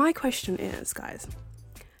 So my question is, guys,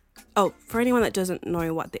 for anyone that doesn't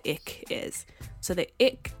know what the ick is, so the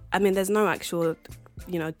ick, I mean, there's no actual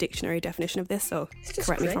dictionary definition of this, so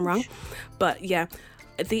correct me if I'm wrong, but yeah,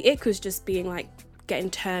 the ick was just being like getting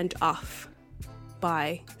turned off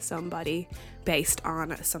by somebody based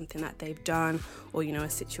on something that they've done or a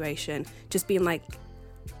situation, just being like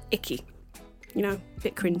icky, a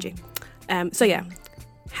bit cringy. So yeah,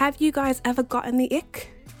 have you guys ever gotten the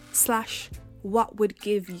ick? / what would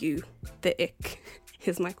give you the ick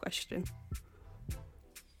is my question.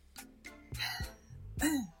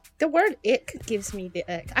 The word ick gives me the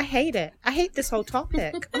ick. I hate it. I hate this whole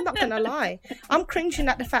topic. I'm not gonna lie. I'm cringing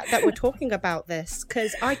at the fact that we're talking about this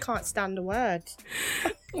because I can't stand the word.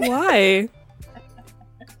 Why?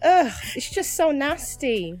 Ugh, it's just so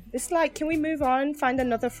nasty. It's like, can we move on? Find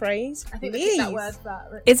another phrase, I think please. that word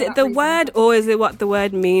that, is it the word or is it what the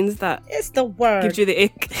word means that it's the word gives you the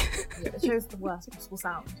ick? Yeah, it shows the worst possible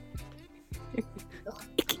sound.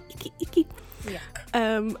 Icky, icky, icky. Yeah.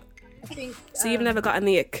 I think, So you've never gotten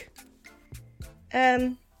the ick?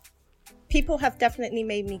 People have definitely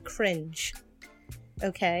made me cringe.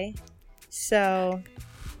 Okay, so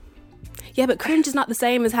Yeah, but cringe is not the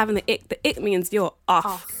same as having the ick. The ick means you're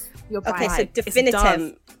off. You're okay, right. so It's definitive.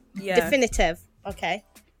 done. Yeah. Definitive. Okay.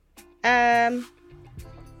 Okay,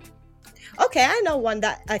 I know one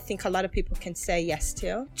that I think a lot of people can say yes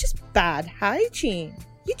to. Just bad hygiene.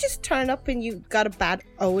 You just turn up and you got a bad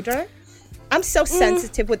odor. I'm so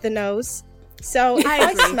sensitive with the nose. So if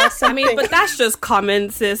I smell something... I mean, but that's just common,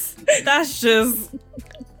 sis. That's just...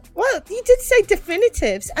 Well, you did say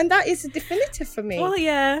definitives, and that is a definitive for me. Well,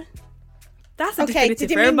 yeah. That's a okay, definitive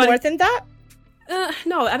did you for mean everybody. more than that?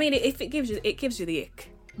 No, I mean, if it gives you the ick.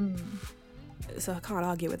 So I can't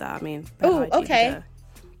argue with that. I mean... Oh, okay.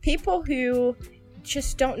 People who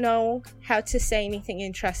just don't know how to say anything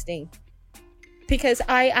interesting. Because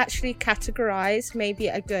I actually categorize maybe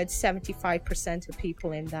a good 75% of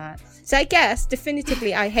people in that. So I guess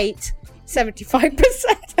definitively I hate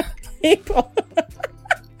 75% of people.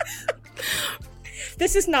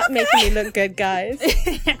 This is not making me look good, guys.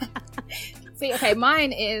 See, okay,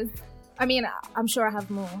 mine is, I mean, I'm sure I have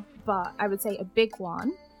more, but I would say a big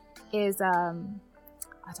one is, I don't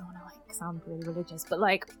want to like sound really religious, but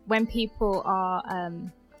like when people are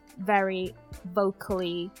very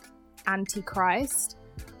vocally anti-Christ,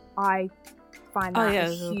 I find that a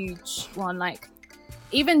huge one. Like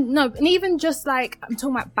even just like, I'm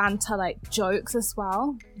talking about banter, like jokes as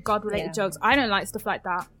well, God-related jokes. I don't like stuff like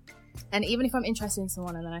that. And even if I'm interested in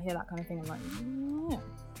someone and then I hear that kind of thing, I'm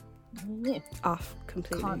like, off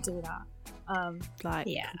completely. Can't do that.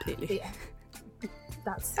 Completely. Yeah,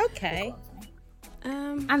 that's okay.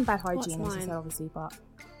 And bad hygiene, as I said, obviously, but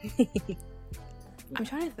I'm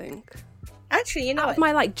trying to think. Actually, you know, out of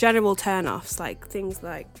my like general turn-offs, like things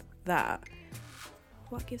like that,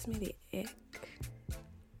 what gives me the ick?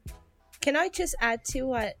 Can I just add to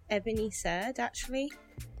what Ebony said, actually?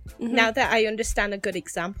 Mm-hmm. Now that I understand a good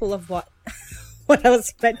example of what I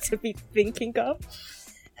was meant to be thinking of.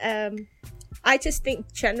 I just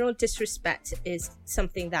think general disrespect is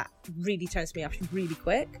something that really turns me off really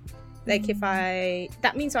quick. Like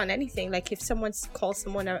that means on anything, like if someone calls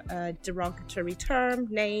someone a derogatory term,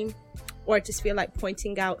 name, or just feel like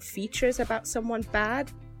pointing out features about someone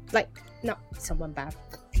bad, like not someone bad,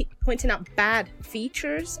 pointing out bad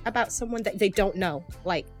features about someone that they don't know,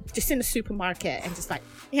 like just in the supermarket and just like,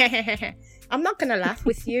 I'm not gonna laugh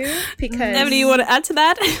with you because... Emily, you want to add to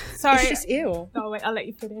that? Sorry. It's just ew. Oh wait, I'll let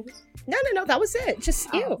you finish. No, that was it.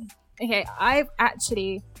 Just ew. Okay, I've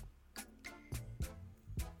actually...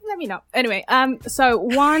 Let me know. Anyway, so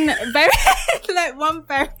one very...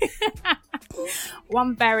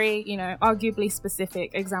 one very, arguably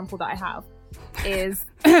specific example that I have is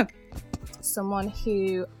someone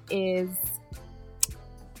who is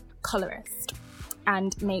colorist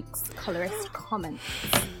and makes colorist comments.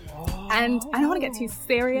 And I don't want to get too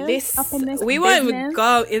serious up in this. We won't even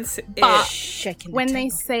go into it. But when they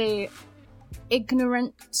say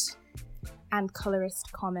ignorant and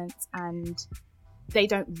colorist comments and they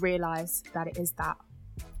don't realize that it is that,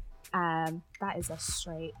 that is a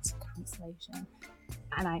straight cancellation.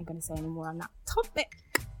 And I ain't going to say any more on that topic.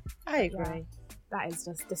 I agree. Yeah, that is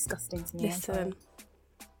just disgusting to me. Listen,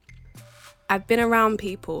 I've been around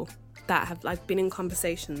people that have like been in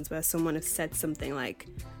conversations where someone has said something like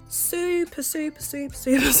super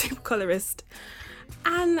colorist,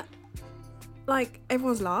 and like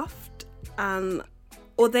everyone's laughed,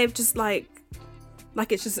 or they've just like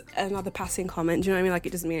it's just another passing comment. Do you know what I mean? Like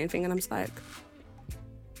it doesn't mean anything, and I'm just like,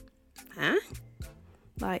 huh?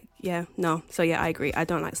 Like, yeah, no. So yeah, I agree. I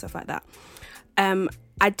don't like stuff like that.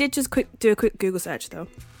 I did just do a quick Google search though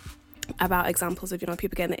about examples of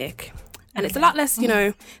people getting the ick, and it's a lot less.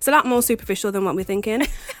 It's a lot more superficial than what we're thinking.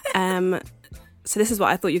 So this is what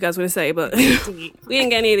I thought you guys were going to say, but we didn't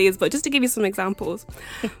get any of these. But just to give you some examples,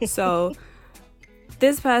 so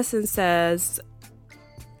this person says,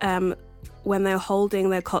 when they're holding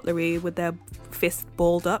their cutlery with their fist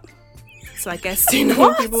balled up. So I guess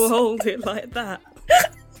people hold it like that.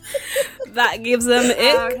 That gives them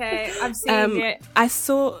ick. Okay, I'm seeing it. I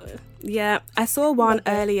saw one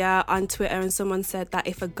earlier on Twitter, and someone said that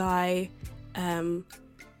if a guy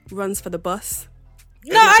runs for the bus.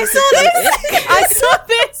 No, I saw this. I saw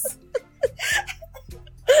this.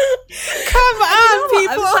 Come on,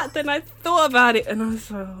 people. Then I thought about it, and I was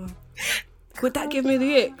like, would that give me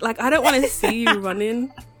the ick? Like, I don't want to see you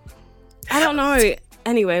running. I don't know.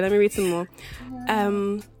 Anyway, let me read some more.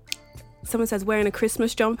 Someone says wearing a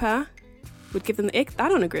Christmas jumper would give them the ick. I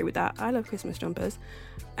don't agree with that. I love Christmas jumpers.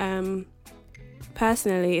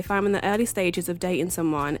 Personally, if I'm in the early stages of dating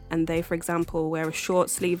someone and they, for example, wear a short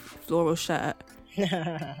sleeve floral shirt,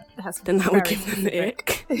 then that would give them the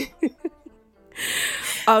ick.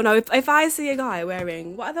 Oh no, if I see a guy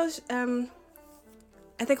wearing, what are those, are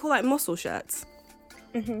they called like muscle shirts?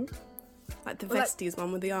 Like the vesties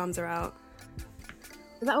one with the arms are out.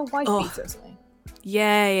 Is that a wife beater or something?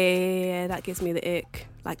 Yeah. That gives me the ick.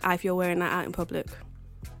 Like, if you're wearing that out in public.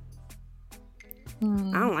 I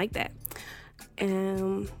don't like that.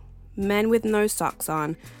 Men with no socks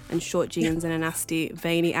on and short jeans and a nasty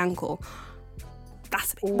veiny ankle.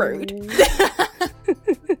 That's a bit rude.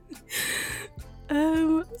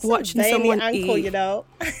 Watching someone ankle, eat. you know.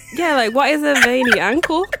 Yeah, like, what is a veiny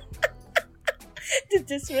ankle? The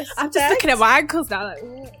disrespect. I'm just looking at my ankles now. Like,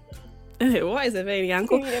 What is a veiny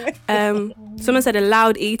ankle? Someone said a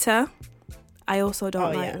loud eater. I also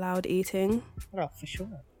don't like loud eating. Oh, for sure.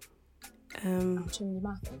 chewing your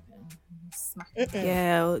mouth open and smacking.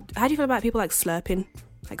 Yeah. How do you feel about people like slurping,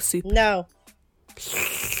 like soup? No.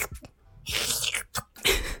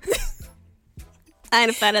 I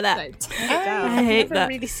ain't a fan of that. I've hate never that.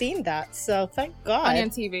 really seen that, so thank God. Only on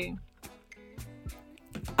TV.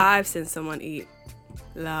 I've seen someone eat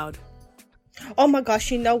loud. Oh my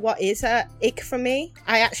gosh, you know what is a ick for me?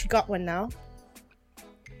 I actually got one now.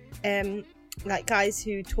 Like guys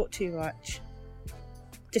who talk too much.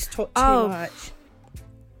 Just talk too much.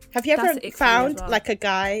 Have you ever found well, like a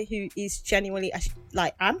guy who is genuinely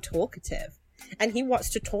like, I'm talkative and he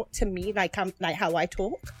wants to talk to me like I'm like how I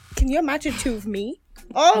talk? Can you imagine two of me?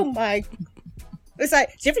 Oh my! It's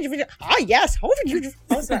like yes.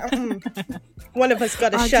 I was like, one of us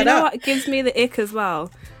got to shut do you know up. What gives me the ick as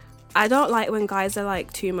well? I don't like when guys are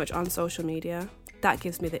like too much on social media. That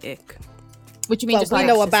gives me the ick. What do you mean? Well, just we like,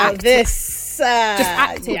 know about active, this. just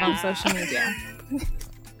active on social media.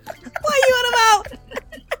 What are you on about?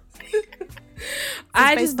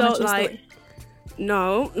 I just don't like.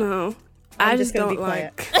 No. I just don't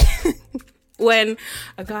like when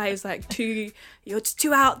a guy is like you're just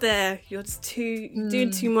too out there. You're just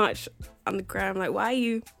doing too much on the gram. Like, why are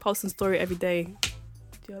you posting story every day?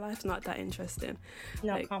 Your life's not that interesting.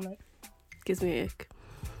 No like, comment. Gives me ick.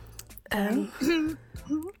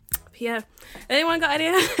 Yeah. Anyone got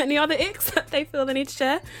any other icks that they feel they need to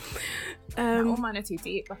share? All mine are too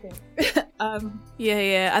deep, I think.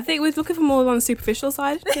 Yeah. I think we're looking for more on the superficial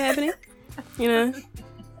side. Yeah, Ebony. You know.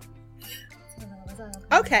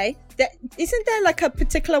 Okay. Isn't there like a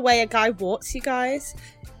particular way a guy walks, you guys?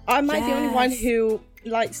 Am I the only one who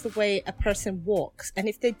likes the way a person walks? And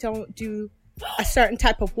if they don't do a certain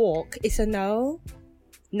type of walk, it's a no?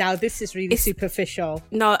 Now this is really superficial.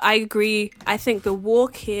 No, I agree. I think the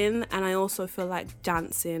walking, and I also feel like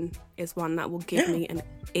dancing is one that will give me an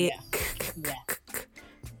ick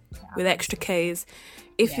with extra K's.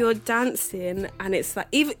 If you're dancing and it's like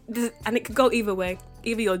and it could go either way.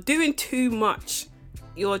 Either you're doing too much,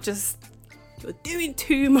 you're doing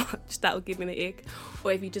too much, that will give me the ick.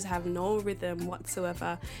 Or if you just have no rhythm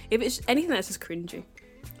whatsoever. If it's anything that's just cringy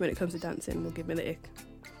when it comes to dancing, will give me the ick.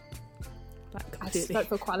 Like, completely. I just don't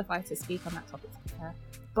feel qualified to speak on that topic,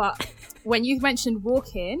 but when you mentioned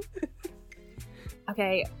walking,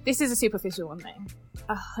 okay, this is a superficial one thing.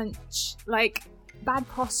 A hunch, like bad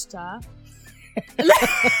posture.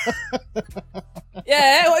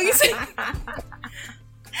 Yeah, what are you saying?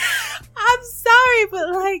 I'm sorry,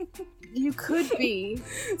 but like you could be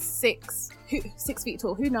 6 feet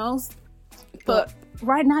tall. Who knows? But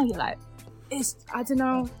right now you're like, I don't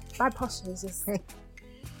know. Bad posture is just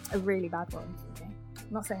a really bad one. Okay?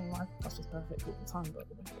 I'm not saying my posture's perfect all the time, but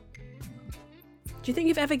do you think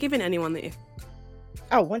you've ever given anyone the ick?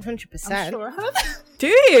 Oh, 100%. I'm sure I have. Do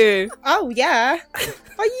you? Oh, yeah.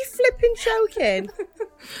 Are you flipping joking?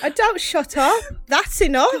 I don't shut up. That's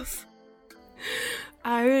enough.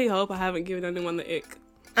 I really hope I haven't given anyone the ick.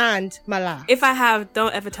 And my laugh. If I have,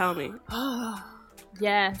 don't ever tell me.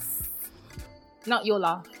 Yes. Not your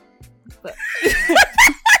laugh, but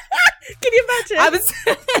can you imagine?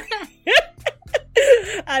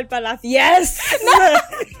 And my laugh. Yes.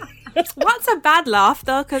 What's a bad laugh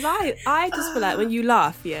though? Because I just feel like when you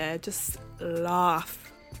laugh, just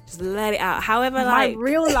laugh, just let it out. However, my like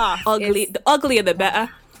real laugh, the uglier the better.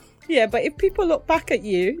 Yeah, but if people look back at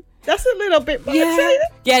you, that's a little bit much.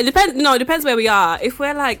 Yeah, it depends. No, it depends where we are. If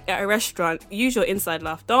we're like at a restaurant, use your inside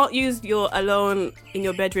laugh. Don't use your alone in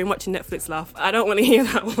your bedroom watching Netflix laugh. I don't want to hear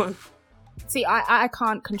that one. See, I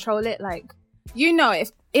can't control it. Like,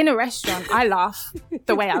 if in a restaurant I laugh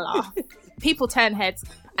the way I laugh, people turn heads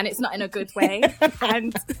and it's not in a good way.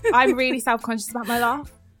 And I'm really self-conscious about my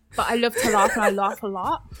laugh. But I love to laugh and I laugh a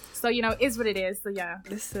lot. So, it is what it is. So, yeah.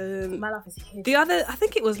 Listen. My laugh is huge. I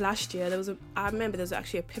think it was last year, I remember there was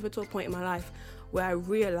actually a pivotal point in my life where I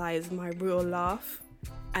realised my real laugh.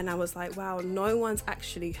 And I was like, wow, no one's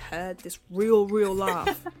actually heard this real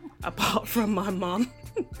laugh apart from my mom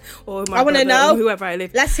or my brother or whoever I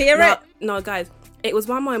live. Let's hear it. No, guys, It was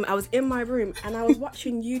one moment I was in my room and I was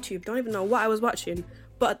watching YouTube. Don't even know what I was watching,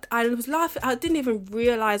 but I was laughing. I didn't even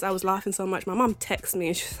realize I was laughing so much. My mum texted me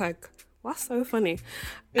and she's like, "What's so funny?"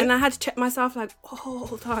 And I had to check myself, like, oh,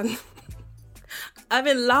 hold on. I've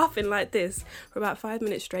been laughing like this for about 5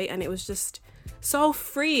 minutes straight, and it was just so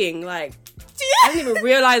freeing. Like, I didn't even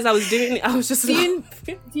realize I was doing it. I was just laughing.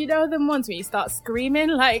 Do you know them ones where you start screaming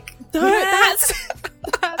like, Yes.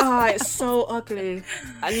 Oh, it's so ugly.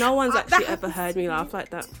 And no one's actually ever heard me laugh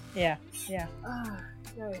like that. Yeah.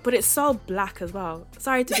 But it's so black as well.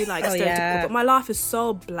 Sorry to be like stereotypical, yeah. but my laugh is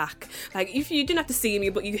so black. Like, if you didn't have to see me,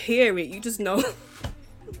 but you hear it, you just know.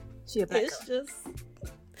 It's just...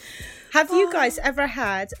 Have you guys ever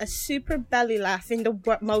had a super belly laugh in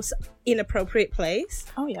the most inappropriate place?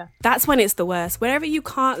 oh yeah, That's when it's the worst. Wherever you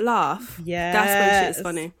can't laugh, that's when shit's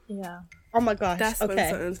funny. yeah. Oh my gosh. That's when okay.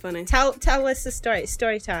 something's funny. Tell us the story.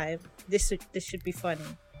 Story time. This should be funny.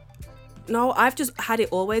 No, I've just had it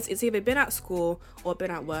always. It's either been at school or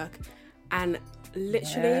been at work. And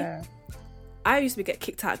literally, I used to get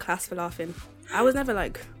kicked out of class for laughing. I was never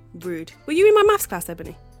like rude. Were you in my maths class,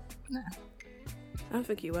 Ebony? No, I don't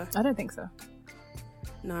think you were. I don't think so.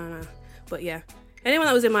 No. But yeah, anyone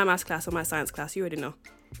that was in my maths class or my science class, you already know.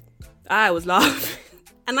 I was laughing.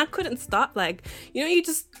 And I couldn't stop. Like, you know, you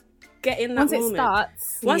just get in that moment.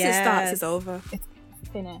 Once it starts, it's over. It's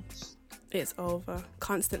finished. It's over.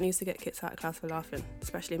 Constantly used to get kicked out of class for laughing,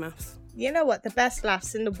 especially maths. You know what? The best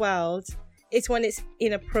laughs in the world is when it's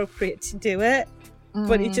inappropriate to do it.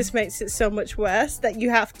 But it just makes it so much worse that you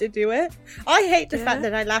have to do it. I hate the fact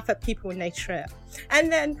that I laugh at people when they trip. And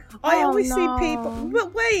then I always see people...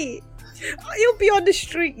 But wait, you'll be on the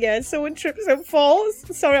street, and someone trips and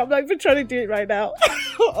falls. Sorry, I'm not even trying to do it right now.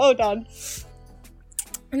 Hold on.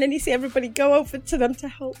 And then you see everybody go over to them to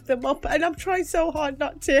help them up. And I'm trying so hard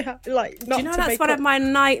not to, not do you know that's one of my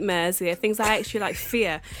nightmares here? Things I actually like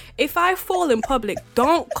fear. If I fall in public,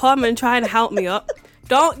 don't come and try and help me up.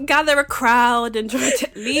 Don't gather a crowd and try to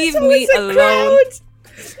leave me alone.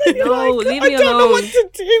 No, like, leave me alone. I don't know what to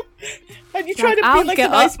do. And you try to be like a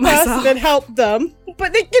nice person and help them,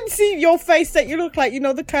 but they can see your face that you look like, you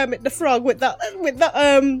know, the Kermit the Frog with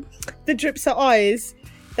the drips of eyes,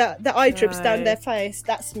 the eye drips down their face.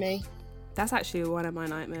 That's me. That's actually one of my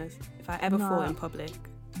nightmares. If I ever fall in public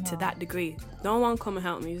to that degree, no one come and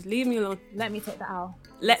help me. Just leave me alone. Let me take the L.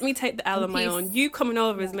 Let me take the L on my own. You coming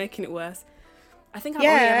over is making it worse. I think I've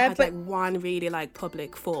only ever had like one really like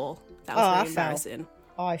public fall. That was very embarrassing.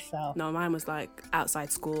 I fell. No, mine was like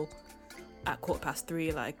outside school at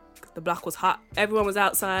 3:15. Like the block was hot. Everyone was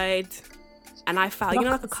outside. And I fell. You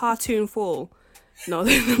know, like a cartoon fall. No,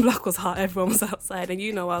 the block was hot. Everyone was outside. And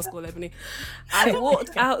you know our school, Ebony. I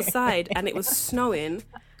walked outside and it was snowing.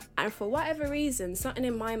 And for whatever reason, something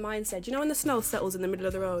in my mind said, you know when the snow settles in the middle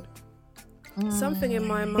of the road? Something in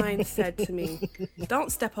my mind said to me,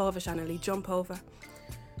 don't step over, Shanley, jump over.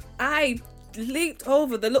 I leaped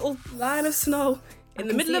over the little line of snow in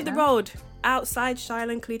the middle of the road outside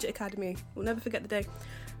Shireland Collegiate Academy. We'll never forget the day.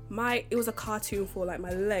 It was a cartoon fall, like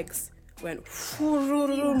my legs went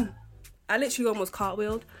I literally almost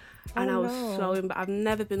cartwheeled and I was so I've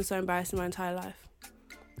never been so embarrassed in my entire life.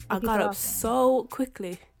 I got up so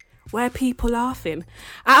quickly. Where people laughing?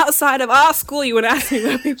 Outside of our school, you would ask me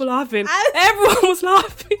where people laughing. Everyone was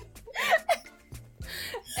laughing.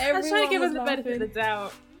 I was trying to give us the benefit of the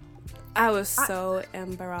doubt. I was so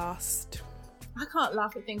embarrassed. I can't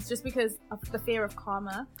laugh at things just because of the fear of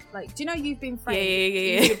karma. Like, do you know You've Been Framed?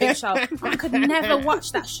 Yeah. It's a big show. I could never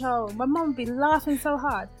watch that show. My mum would be laughing so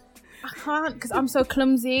hard. I can't because I'm so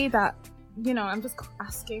clumsy that, you know, I'm just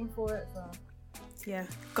asking for it. So. Yeah,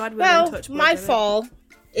 God willing, touch wood. My fall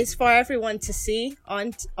is for everyone to see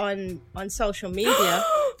on social media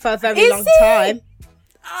for a very long time.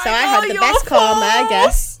 So I had the best karma, I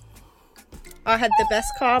guess. I had the best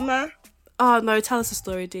karma. Oh no, tell us a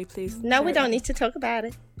story, Dee, please. No, we don't need to talk about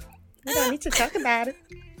it.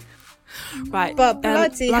 Right, but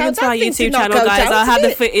bloody log into our YouTube channel, guys. I'll have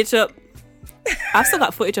the footage up. I've still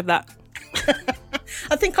got footage of that.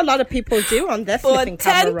 I think a lot of people do on their For flipping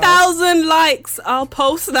camera 10,000 likes, I'll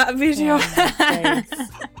post that video.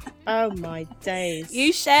 Oh my days.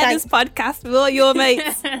 You share this podcast with all your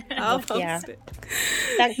mates. I'll post it.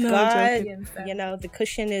 Thank God. You know, the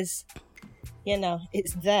cushion is, you know,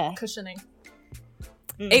 it's there. Cushioning.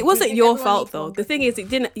 It wasn't your fault though. The thing is,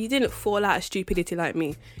 you didn't fall out of stupidity like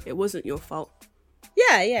me. It wasn't your fault.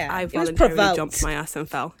 Yeah. I voluntarily jumped my ass and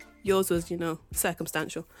fell. Yours was, you know,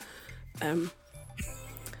 circumstantial.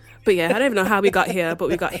 But yeah, I don't even know how we got here, but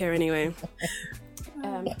we got here anyway.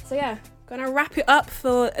 So yeah, gonna wrap it up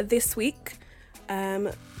for this week.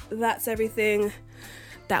 That's everything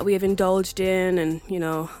that we have indulged in, and you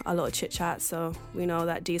know, a lot of chit chat. So we know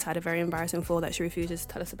that Dee's had a very embarrassing fall that she refuses to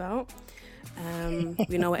tell us about.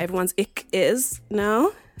 We know what everyone's ick is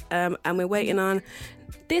now, and we're waiting on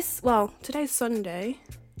this. Well, today's Sunday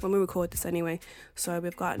when we record this anyway, so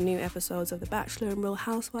we've got new episodes of The Bachelor and Real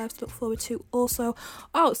Housewives to look forward to also.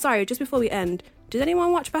 Oh, sorry, just before we end, did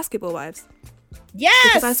anyone watch Basketball Wives?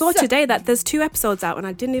 Yes! Because I saw today that there's 2 episodes out and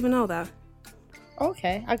I didn't even know that.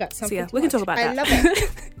 Okay, I got something. So yeah, we can talk about that. I love it.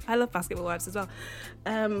 I love Basketball Wives as well.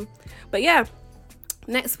 But yeah,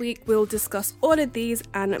 next week we'll discuss all of these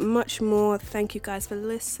and much more. Thank you guys for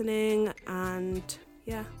listening, and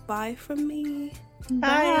yeah, bye from me.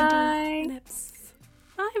 Bye.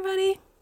 Bye, everybody.